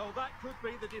 Well, that could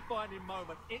be the defining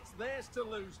moment. It's theirs to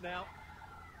lose now.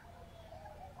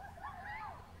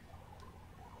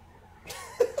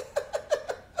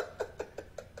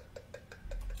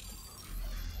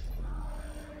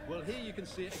 Well, here you can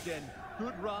see it again.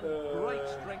 Good run, great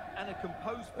strength, and a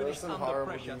composed finish under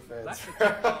pressure. Defense. That's a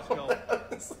top-class goal.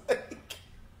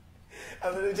 I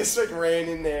literally just like ran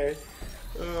in there.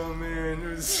 Oh man, it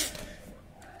was.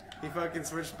 He fucking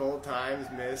switched both times,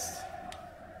 missed.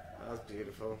 That was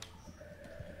beautiful.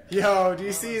 Yo, do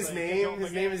you see his name?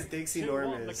 His name is Dixie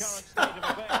Normus.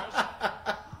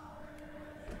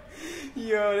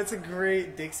 Yo, that's a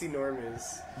great Dixie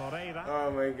Normus.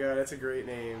 Oh my god, that's a great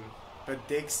name. But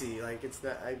Dixie, like, it's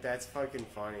not. That's fucking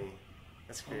funny.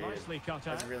 That's great. Nicely cut out.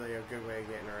 That's really a good way of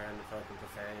getting around the fucking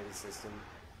profanity system.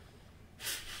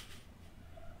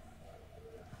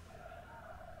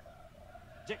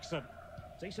 Dixon.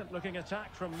 Decent looking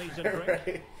attack from Meat and Drink.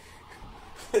 Right.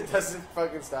 It doesn't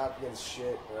fucking stop against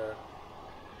shit, bro.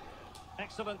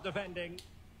 Excellent defending.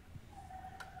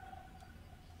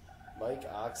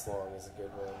 Mike Oxlong is a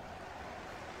good one.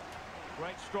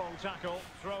 Great strong tackle.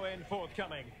 Throw in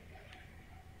forthcoming.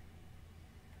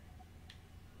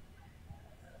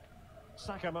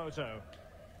 Sakamoto.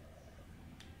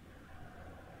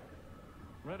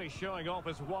 Really showing off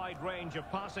his wide range of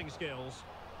passing skills.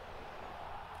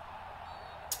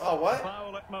 Oh, what?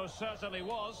 Foul it most certainly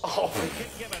was. Oh. Free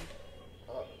kick given.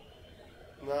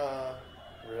 Nah,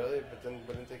 really? But then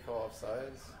wouldn't they call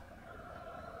offsides?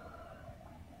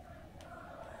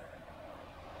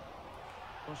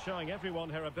 Well, showing everyone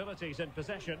her abilities in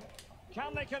possession.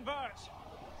 Can they convert?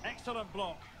 Excellent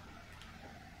block.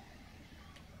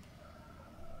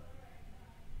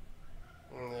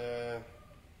 Yeah,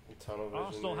 tunnel vision.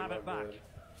 Arsenal have it back.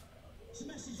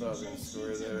 Thought I was going to score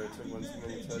there. Took one too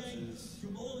many touches.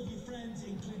 From all of your friends,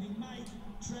 including Mike,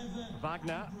 Trevor,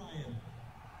 Wagner. and Brian.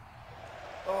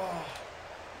 Oh,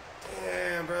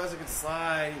 damn, bro, that was a good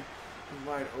slide. He's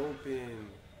wide open.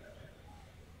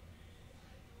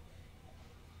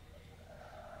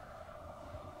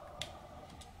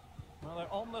 Well,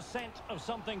 they're on the scent of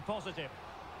something positive.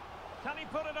 Can he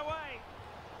put it away?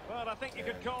 Well, I think you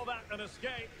could call that an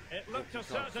escape. It looked a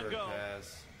certain goal.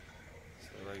 So,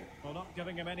 like, well, not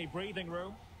giving him any breathing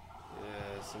room.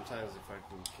 Yeah, sometimes if I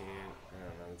can't, I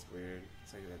don't know, it's weird.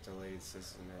 It's like that delayed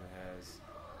system that it has.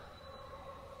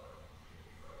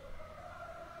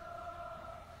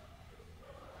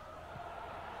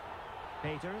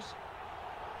 Peters.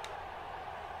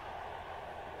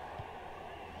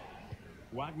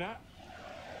 Wagner.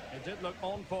 It did look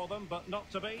on for them, but not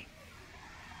to be.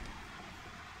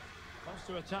 Close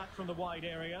to attack from the wide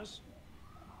areas.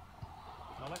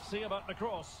 Now let's see about the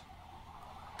cross.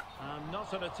 And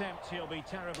not an attempt he'll be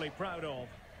terribly proud of.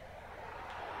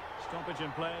 Stoppage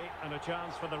in play and a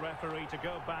chance for the referee to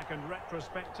go back and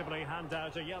retrospectively hand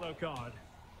out a yellow card.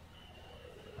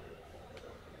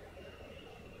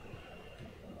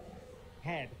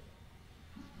 Head.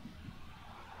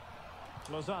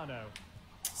 Lozano.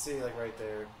 See, like right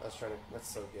there. I was trying to.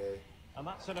 That's so gay. And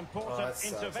that's an important that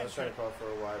sucks. intervention. I was trying to call for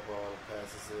a wide ball and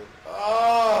passes it.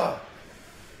 Oh!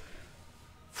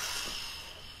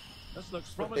 This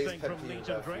looks promising from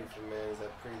Legion Drink. Man, is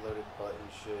that preloaded button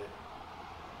shit.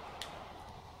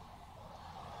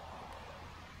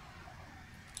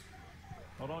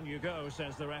 Well, on you go,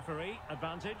 says the referee.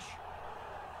 Advantage.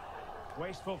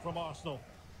 Wasteful from Arsenal.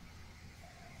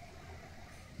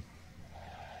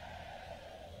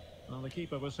 Well, the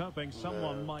keeper was hoping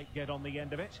someone might get on the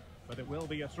end of it, but it will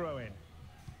be a throw-in.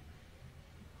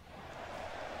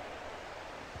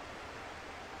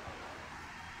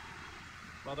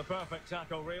 Well, the perfect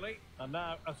tackle, really. And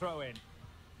now a throw-in.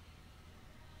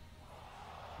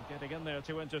 Getting in there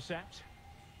to intercept.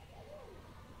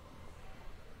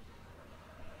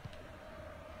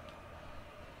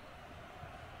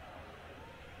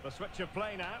 The switch of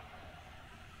play now.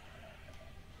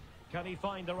 Can he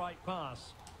find the right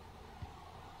pass?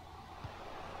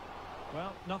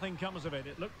 Well, nothing comes of it.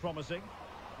 It looked promising.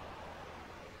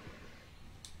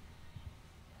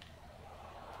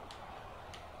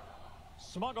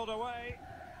 Smuggled away.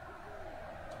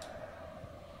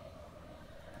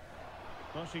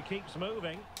 Well, she keeps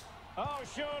moving. Oh,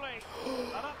 surely.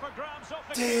 And up for grabs off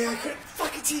the damn, I could have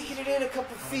fucking taken it in a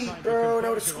couple feet, bro, and I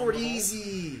would have scored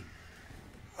easy.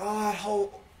 Oh, that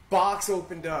whole box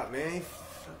opened up, man.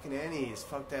 Fucking Ennies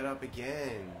fucked that up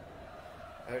again.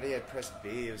 I already had pressed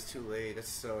B. It was too late. That's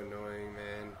so annoying,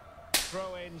 man.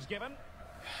 Throw-ins given.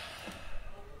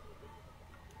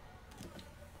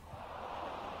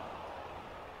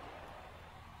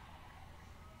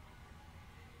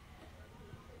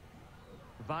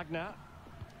 Wagner.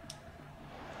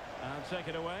 And take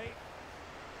it away.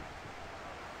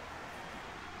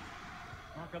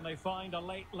 How can they find a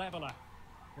late leveller?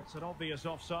 It's an obvious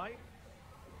offside.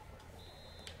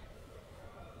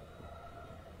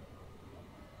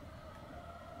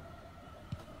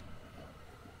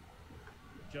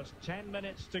 Just 10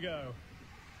 minutes to go.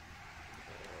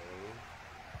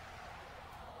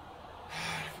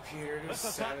 Computer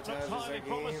just sabotages our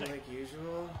game like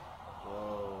usual.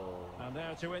 Whoa. And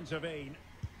there to intervene.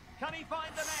 Can he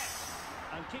find the net?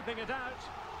 And keeping it out.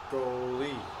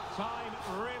 Goalie. Time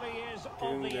really is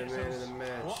of the essence.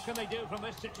 What can they do from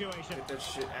this situation? Get that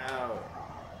shit out.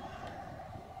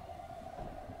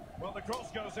 Well, the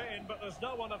cross goes in, but there's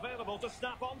no one available to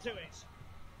snap onto it.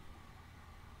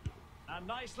 And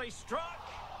nicely struck.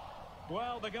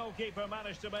 Well, the goalkeeper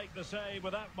managed to make the save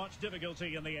without much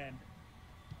difficulty in the end.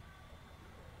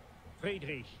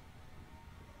 Friedrich.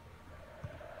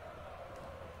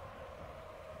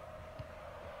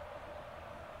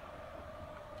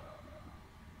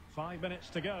 Five minutes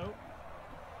to go.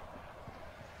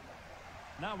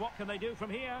 Now what can they do from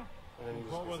here?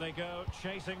 Forward they go,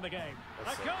 chasing the game. A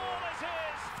goal is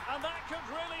his! And that could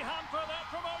really hamper their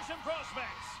promotion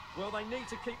prospects. Well, they need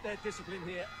to keep their discipline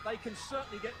here. They can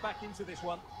certainly get back into this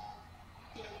one.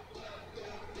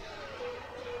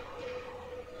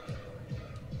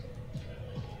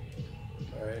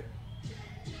 All right.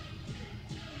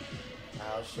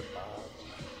 Al-Shabaab.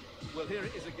 Well, here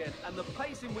it is again, and the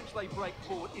pace in which they break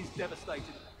forward is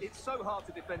devastating. It's so hard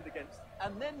to defend against.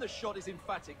 And then the shot is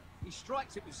emphatic. He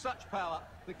strikes it with such power,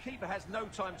 the keeper has no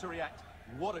time to react.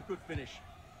 What a good finish.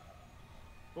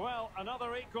 Well,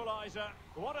 another equaliser.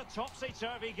 What a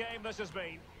topsy-turvy game this has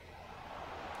been.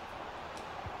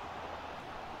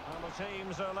 Well, the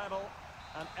teams are level,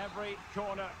 and every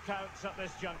corner counts at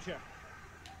this juncture.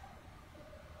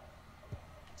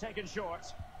 Taken short.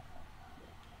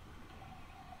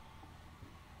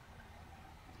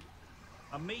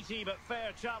 A meaty but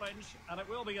fair challenge, and it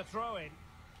will be a throw-in.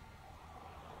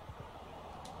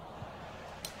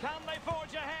 Can they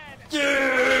forge ahead?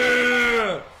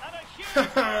 Yeah! And a huge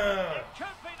it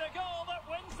could be the goal that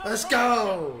wins the Let's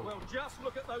go! Well, just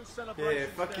look at those celebrations.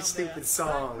 Yeah, fucking down stupid there.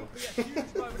 song. That could be a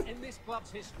huge moment in this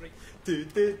club's history.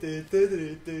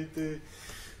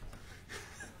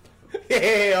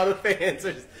 Yeah, all the fans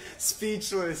are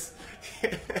speechless.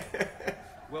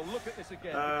 Well, look at this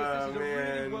again, because this is a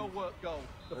really well-worked goal.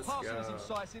 The passing is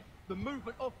incisive, the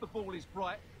movement off the ball is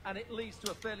bright, and it leads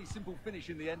to a fairly simple finish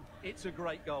in the end. It's a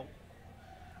great goal.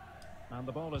 And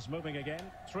the ball is moving again,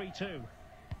 3-2.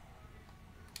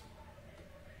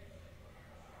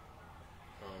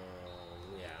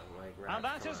 Yeah, like And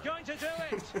that is going to do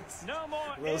it. No more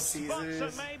Little ifs, buts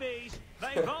Caesars. and maybes.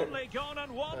 They've only gone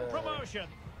and won promotion.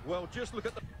 Well, just look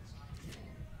at the...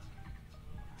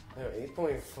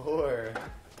 8.4.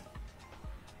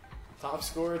 Top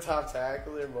scorer, top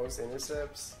tackler, most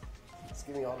intercepts. Just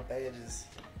give me all the badges.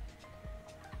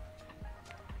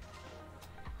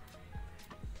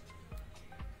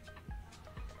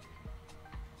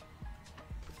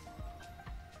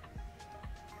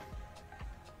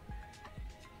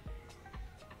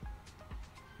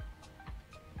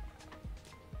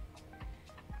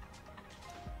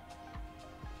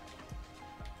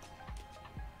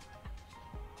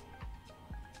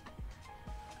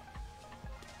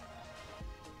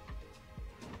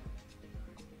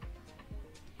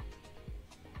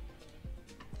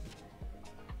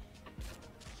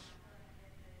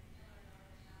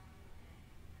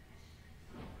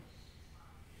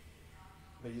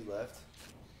 But you left?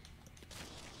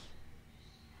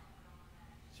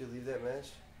 Did you leave that match?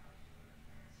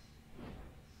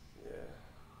 Yeah.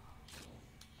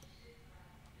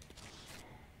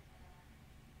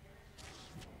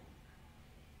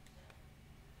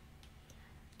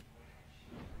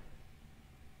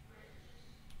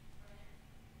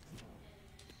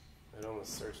 I'd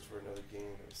almost searched for another game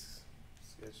that was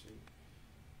sketchy.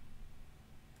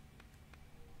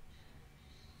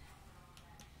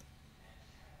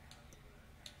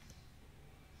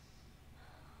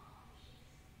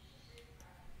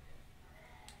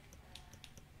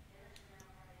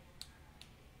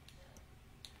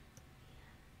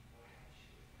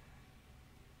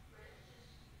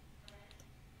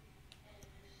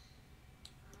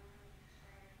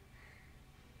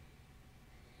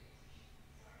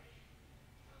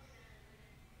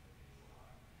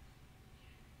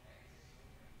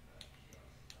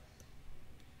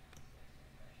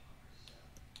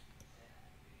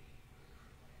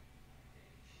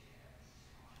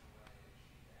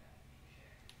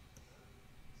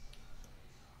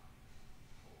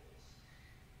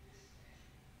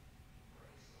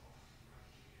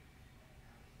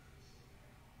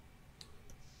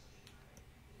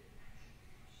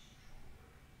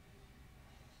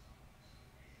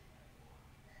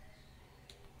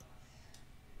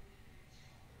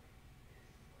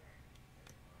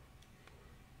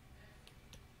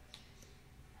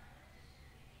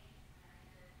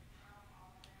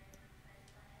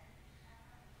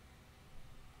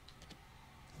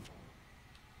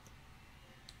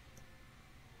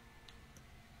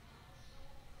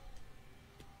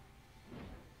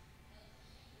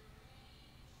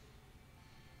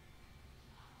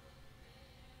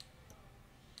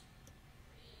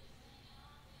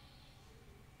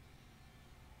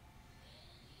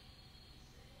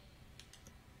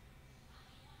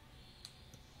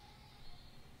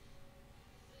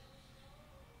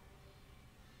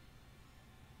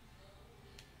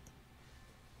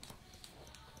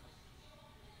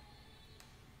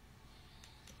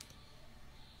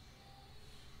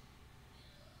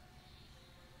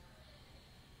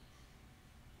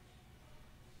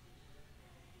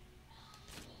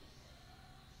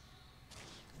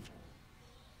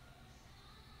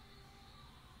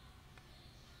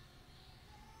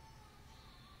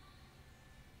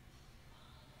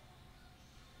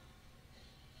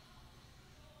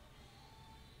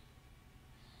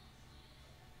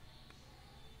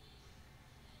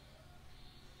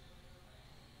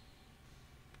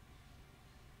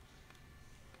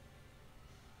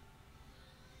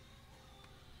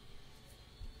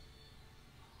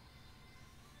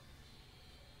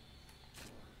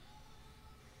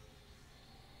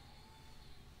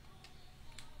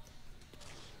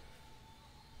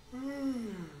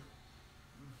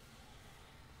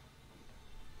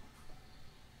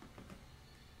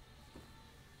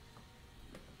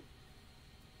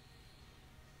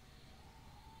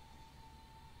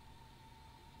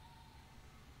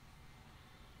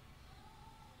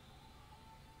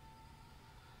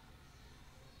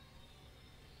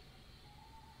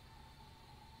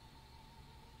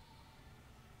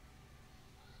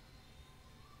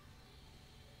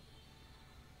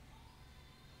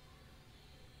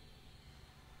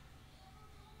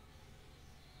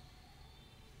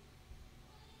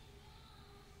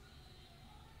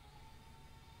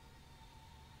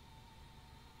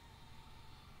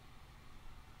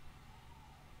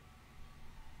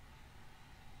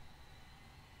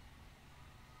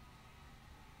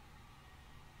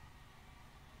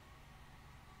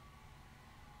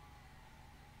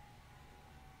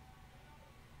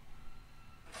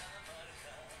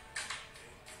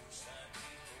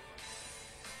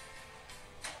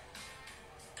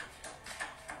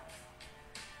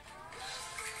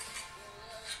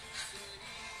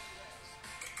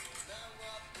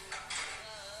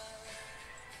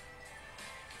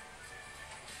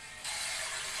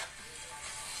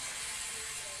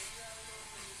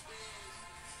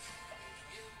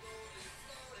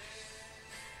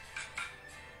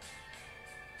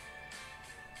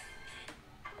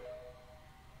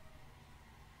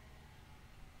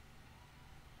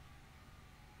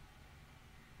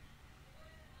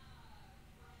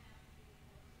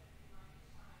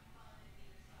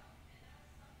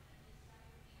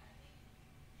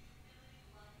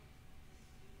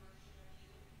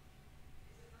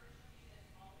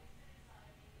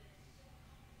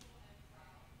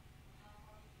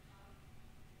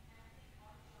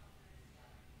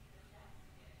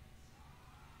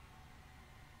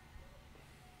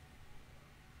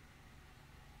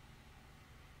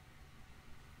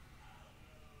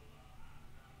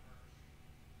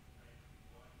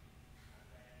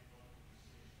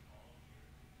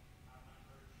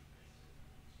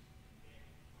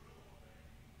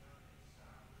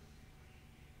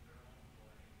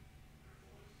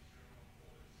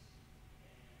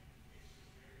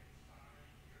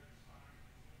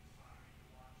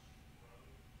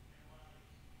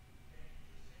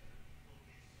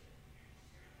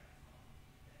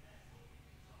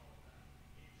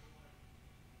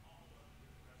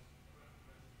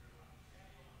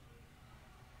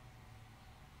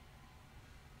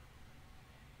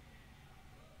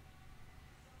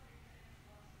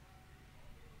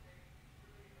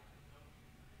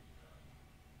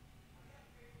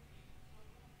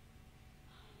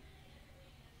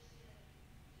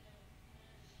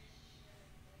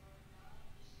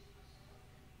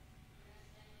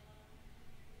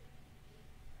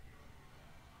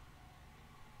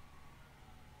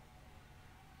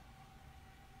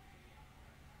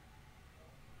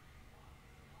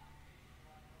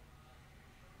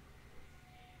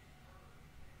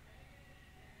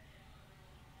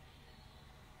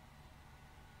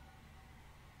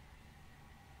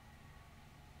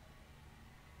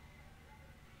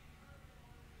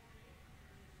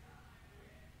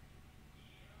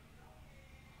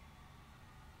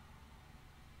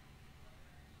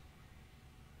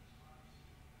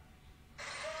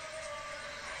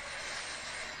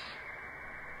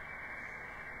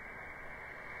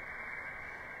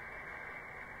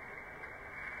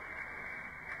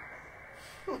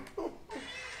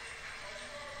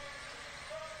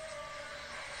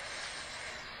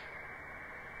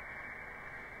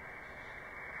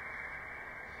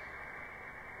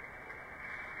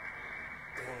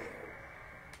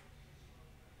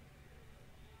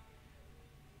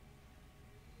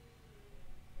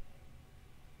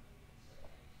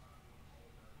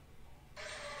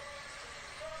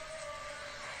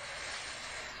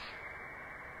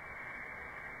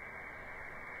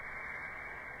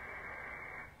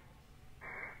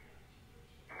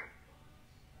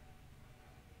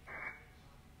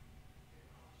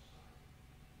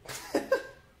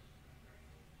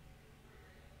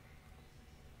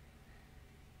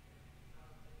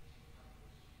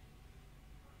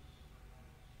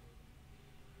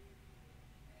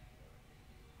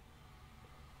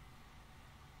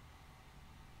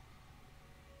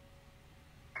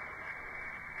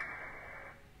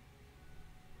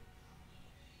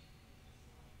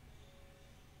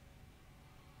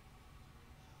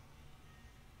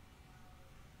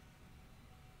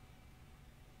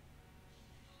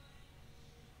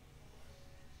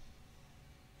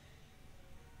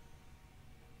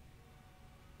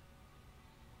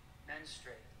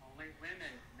 Menstruate. Only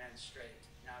women menstruate.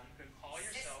 Now you can call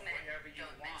yourself whatever you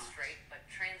want. Don't menstruate, but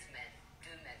trans men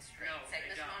do menstruate. No, Same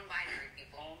they as don't. non-binary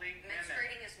people. Only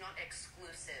Menstruating women. is not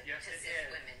exclusive Yes, to it cis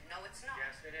is. women. No, it's not.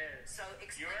 Yes, it is. So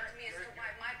explain to me as to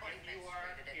why my body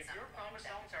menstruated at If some your point.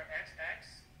 chromosomes are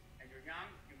XX and you're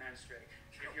young, you menstruate.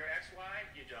 If you're XY,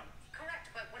 you don't.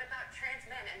 Correct, but what about trans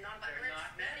men and non-binary? They're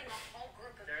not men. We're a whole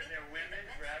group of They're people women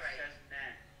that dressed menstruate. as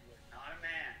men. You're not a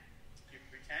man. You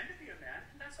pretend to be a man,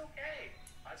 and that's okay.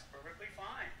 That's perfectly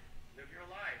fine. Live your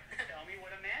life. Tell me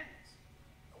what a man is.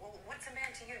 Well, what's a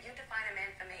man to you? You define a man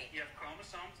for me. You have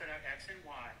chromosomes that are X and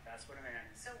Y. That's what a man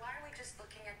is. So why are we just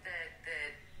looking at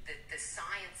the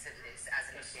science of this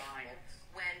as an The example? science.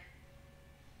 When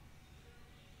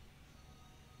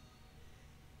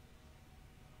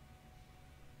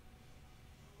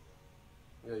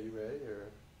Yeah, you ready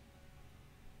or?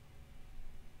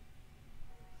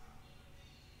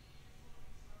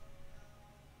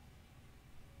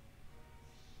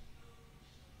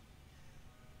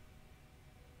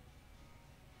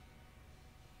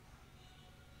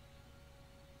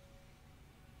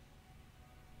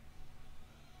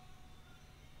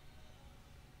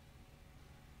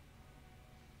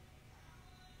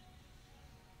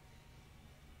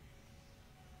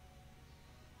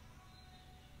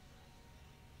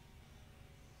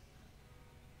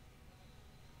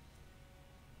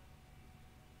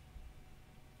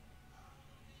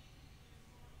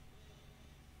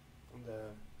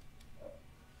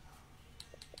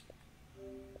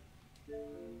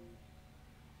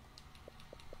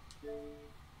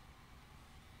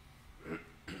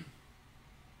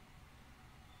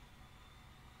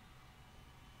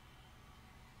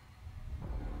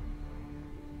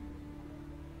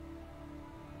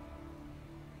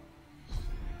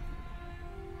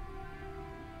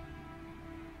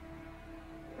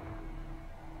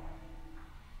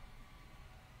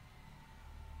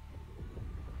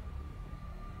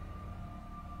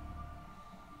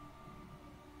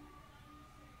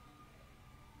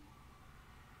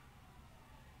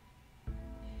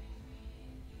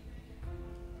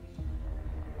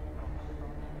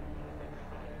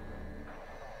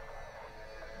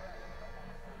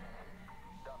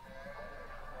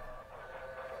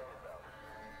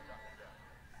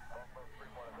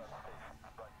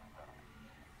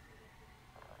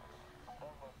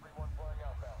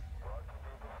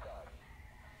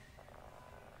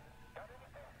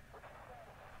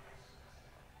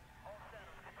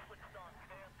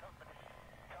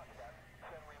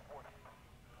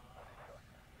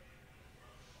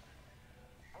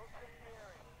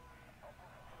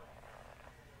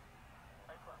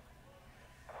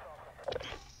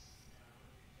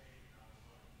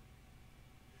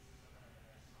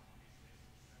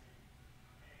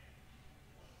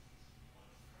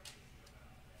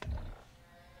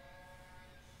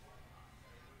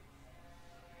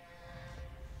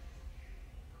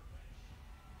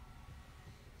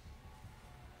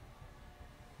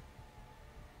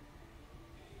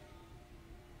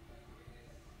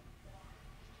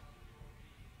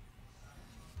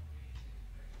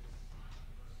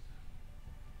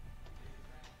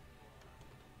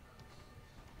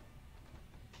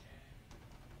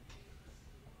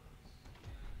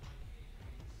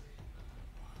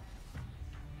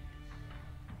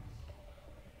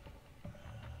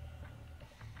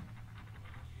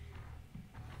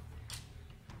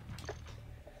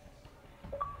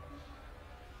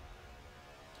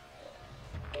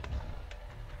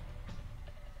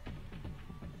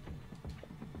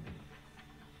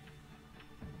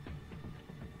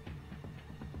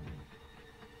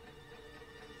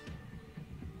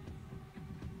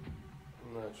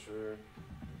 not sure.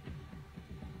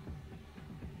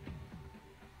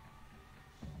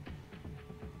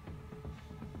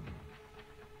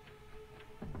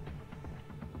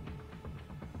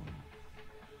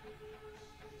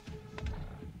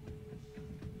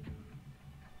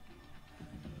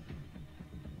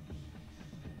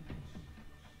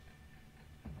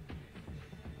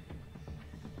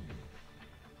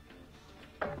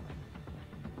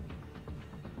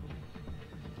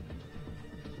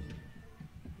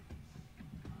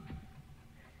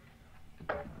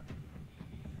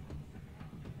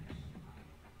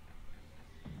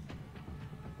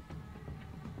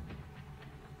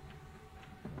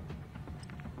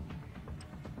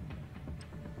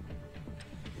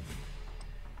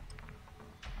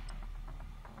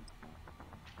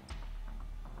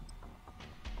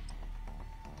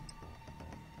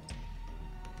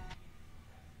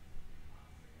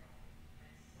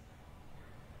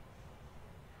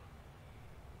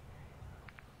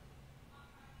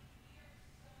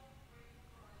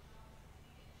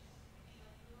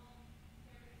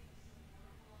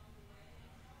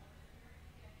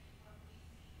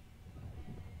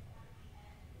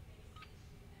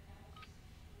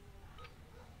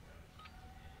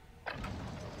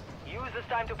 Use this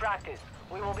time to practice.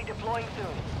 We will be deploying soon.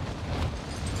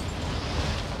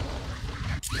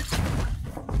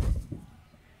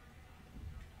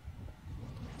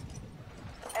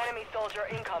 Enemy soldier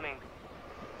incoming.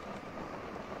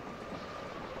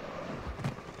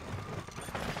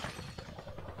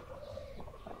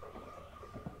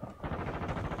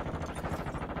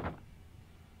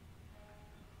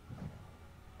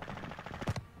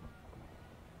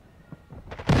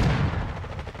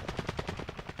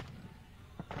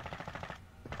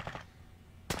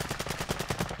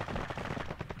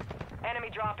 Enemy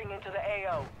dropping into the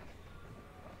AO.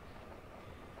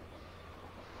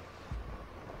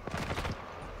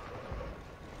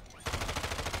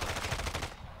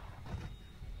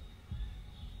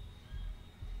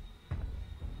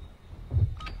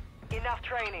 Enough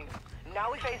training.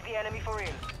 Now we face the enemy for real.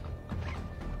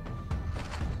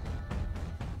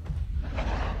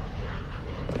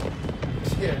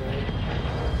 Yeah, man.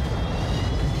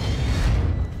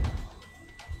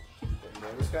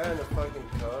 Man, this guy in the fucking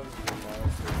Cubs is a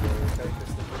monster, bro. This guy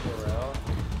Christopher Morel.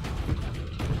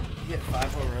 He hit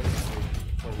 5 home runs this week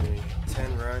for me.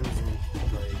 10 runs and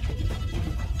like 10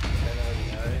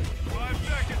 RBIs. 5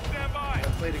 seconds, stand by. I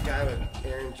played a guy with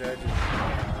Aaron Judge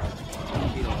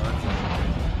and Pete Alonso.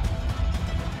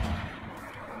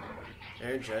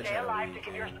 Aaron Judge Stay had a alive week, to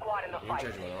give your man. squad in the Aaron fight.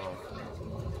 Judge went off.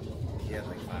 He had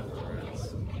like 5 home runs.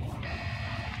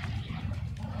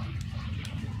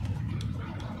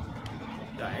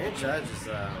 Yeah, Aaron Judge is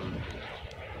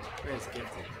man's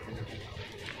gifted.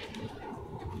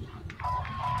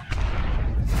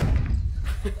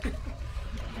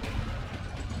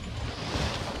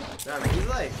 Nah, man, he's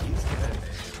good, man.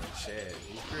 Like, shit,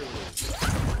 he's pretty work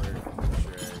for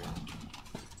sure.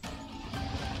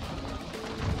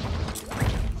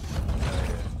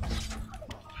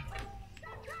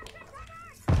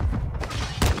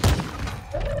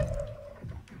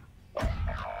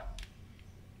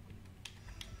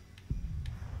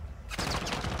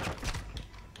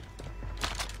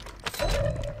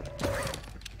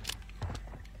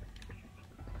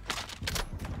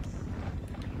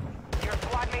 Your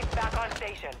squad mates back on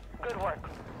station. Good work.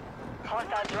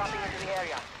 Hostiles dropping into the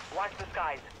area. Watch the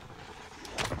skies.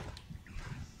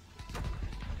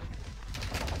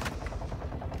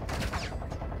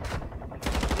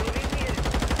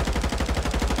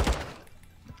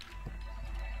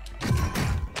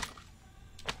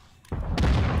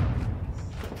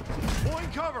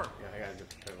 Point cover. Yeah, I gotta get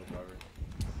the pivot cover.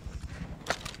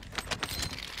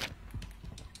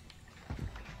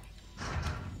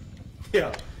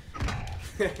 Yeah.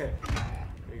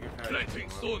 Planting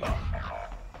sonar. Oh,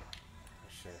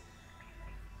 shit.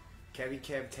 Kevy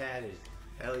Kev tatted.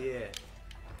 Hell yeah.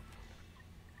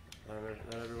 Let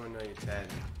everyone know you're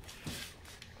tatted.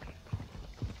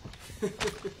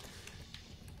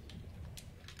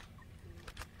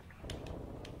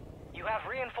 You have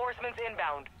reinforcements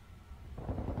inbound.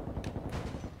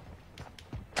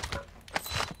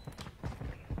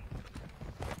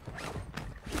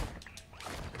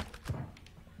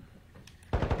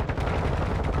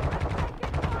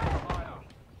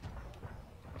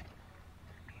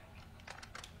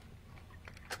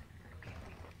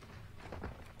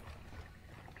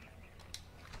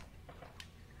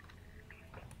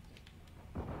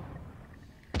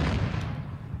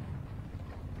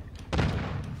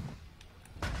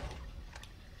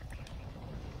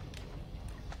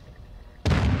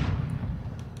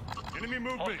 Enemy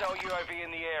movement. Hostile UAV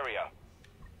in the area.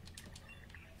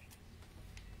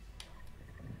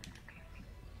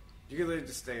 You can literally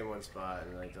just stay in one spot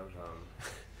and like don't come.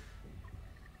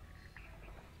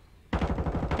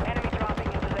 Enemy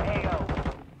dropping into the AO.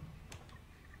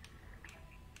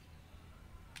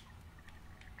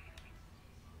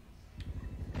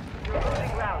 You're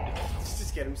losing ground.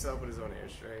 Just get himself with his own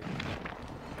airstrike.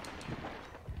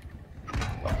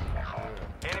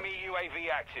 Enemy UAV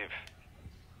active.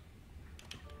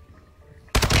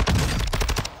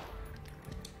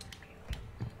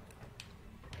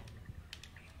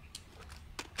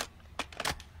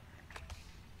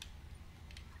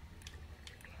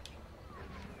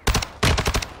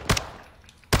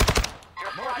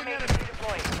 Your squad mate is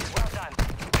redeploying. Well done.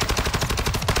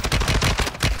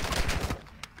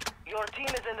 Your team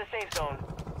is in the safe zone.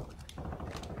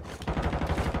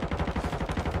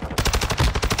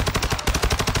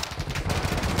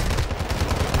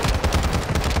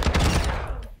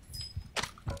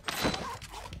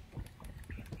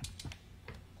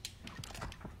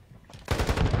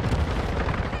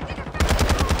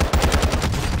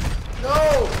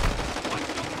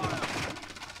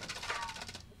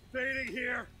 Fading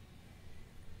here.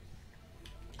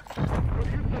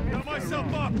 Got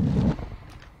myself up.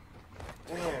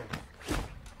 Damn.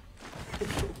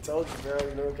 Told you, bro,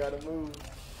 you don't gotta move.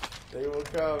 They will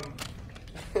come.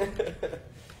 My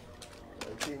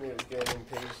teammate was getting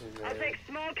impatient, man. I'll take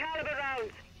small caliber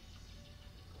rounds.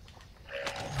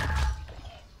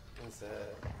 What's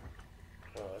that?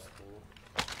 Oh, that's cool.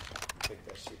 Take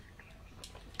that shit.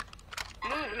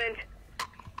 Movement.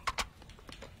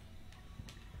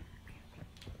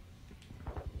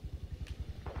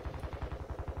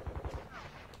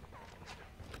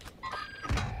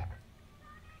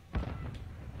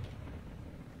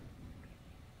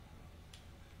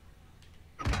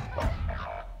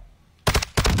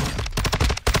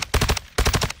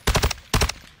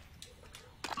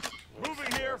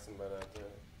 Moving here.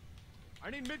 I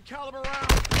need mid-caliber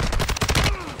rounds.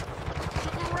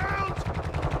 Took a round.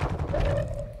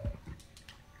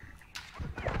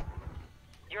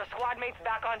 Your squad mate's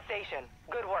back on station.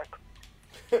 Good work.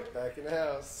 Back in the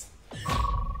house.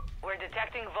 We're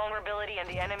detecting vulnerability in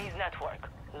the enemy's network.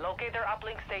 Locate their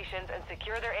uplink stations and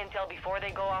secure their intel before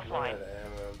they go offline.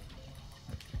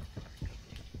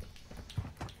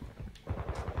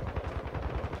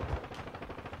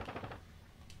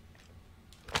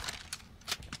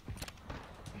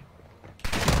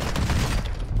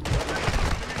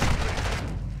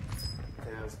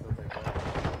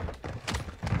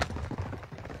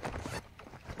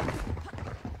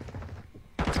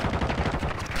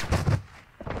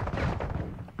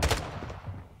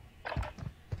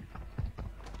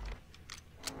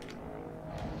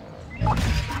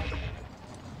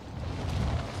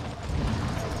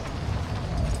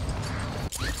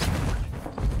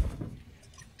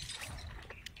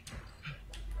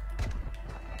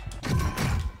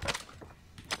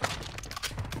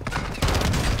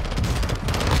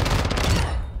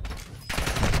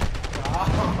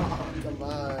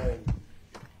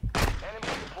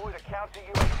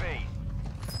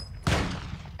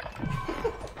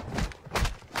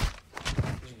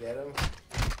 Get him?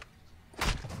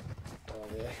 Oh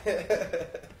yeah.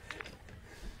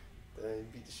 Then you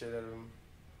beat the shit out of him.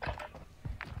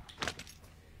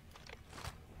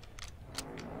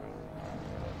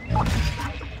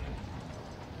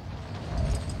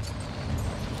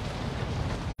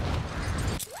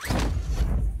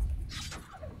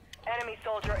 Enemy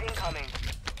soldier incoming.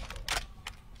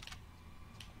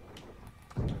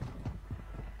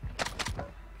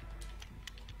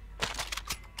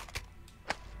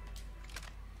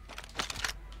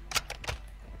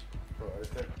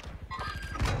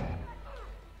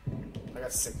 I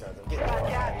got sick guns. I'm getting out of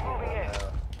here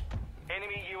now.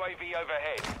 Enemy UAV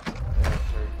overhead.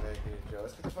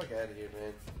 Let's get the fuck out of here,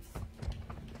 man.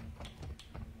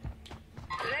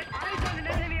 Let eyes on an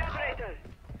enemy operator.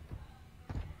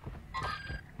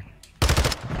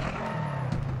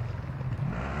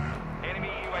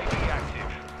 Enemy UAV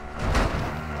active.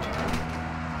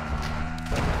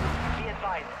 Be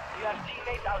advised, you have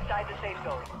teammates outside the safe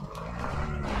zone.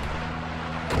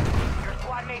 Your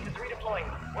squad mate is redeploying.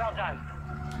 Well done.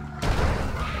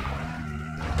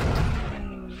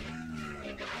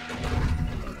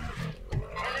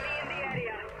 Enemy in the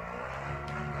area.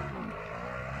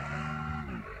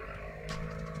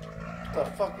 What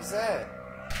the fuck is that?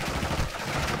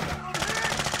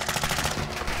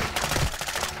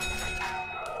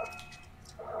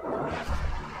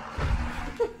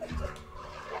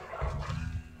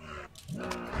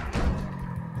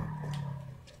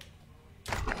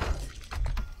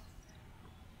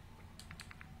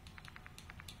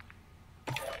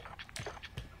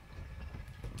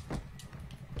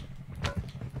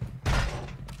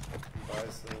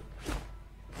 guys to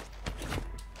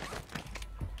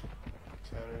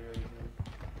counter you.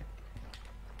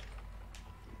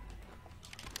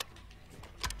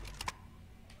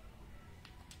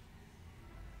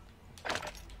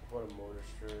 What a mortar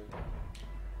strike.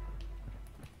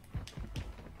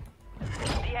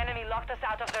 The enemy locked us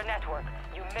out of their network.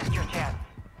 You missed your chance.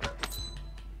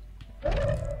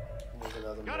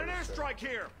 Got an airstrike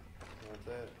here. Want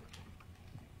that?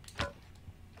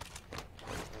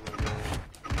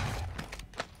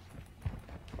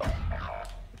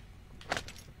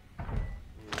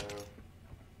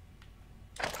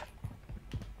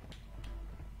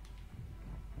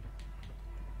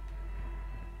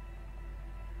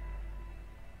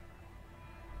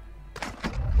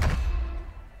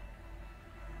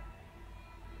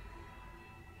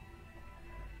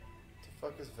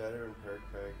 Fuck is veteran perk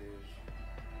package?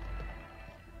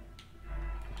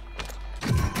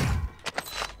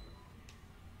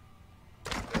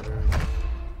 Veteran.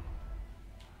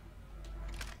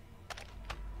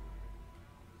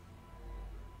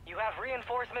 You have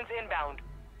reinforcements inbound.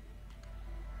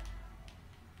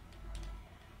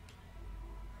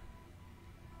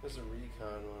 There's a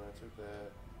recon one, I took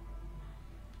that.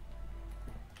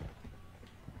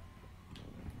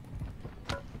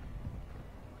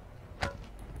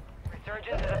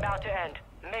 Resurgence is about to end.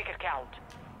 Make it count.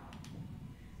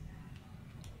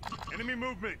 Enemy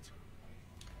movement.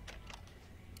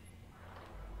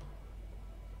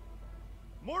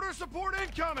 Mortar support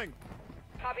incoming.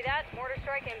 Copy that. Mortar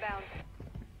strike inbound.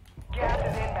 Gas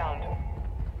is inbound.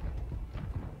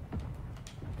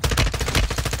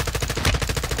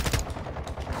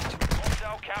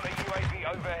 Hostile counter UAV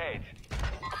overhead.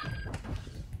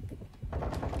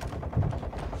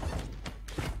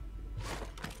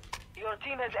 Your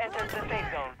team has entered the safe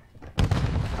zone.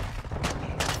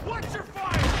 Watch your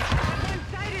fire!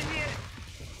 One-sided here.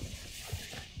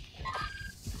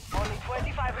 Only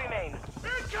 25 remain.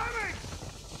 Incoming!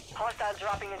 Hostiles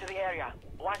dropping into the area.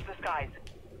 Watch the skies.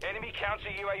 Enemy counter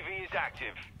UAV is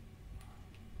active.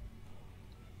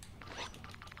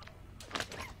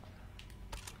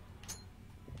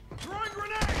 Throwing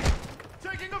grenade!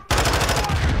 Taking a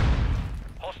fire!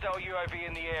 Hostile UAV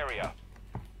in the area.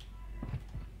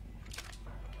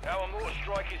 Our mortar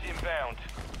strike is inbound.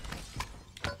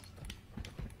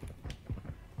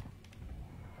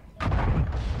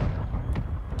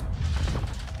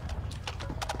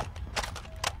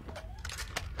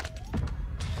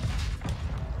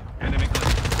 Enemy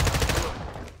clear.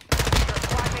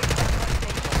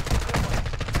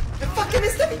 The fucking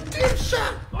is that damn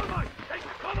shot! On my,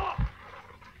 come on!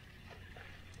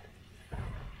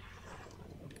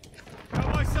 Got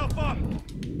myself up!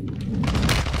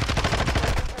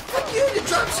 Fuck you, the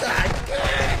drop shot!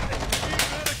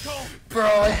 Bro,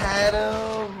 I had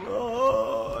him!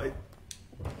 Oh,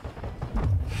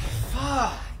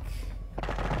 fuck!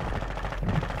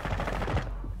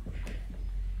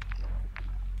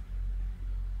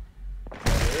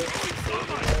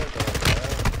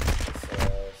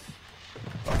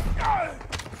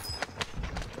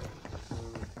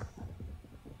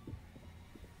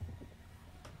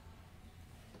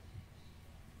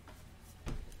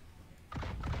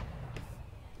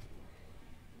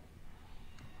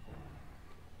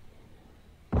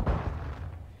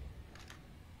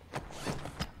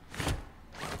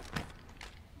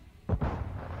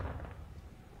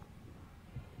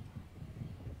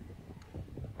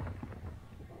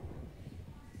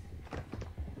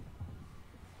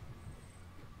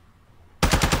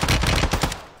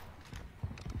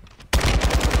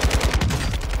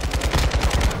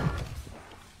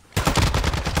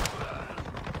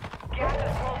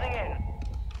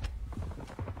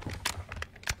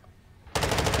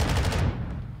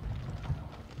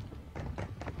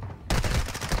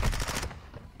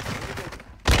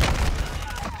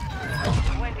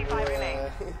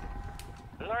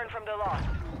 Learn from the loss.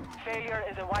 Failure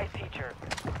is a wise teacher.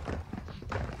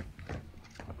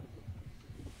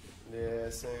 Yeah,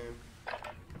 same.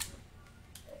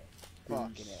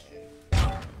 Fucking A.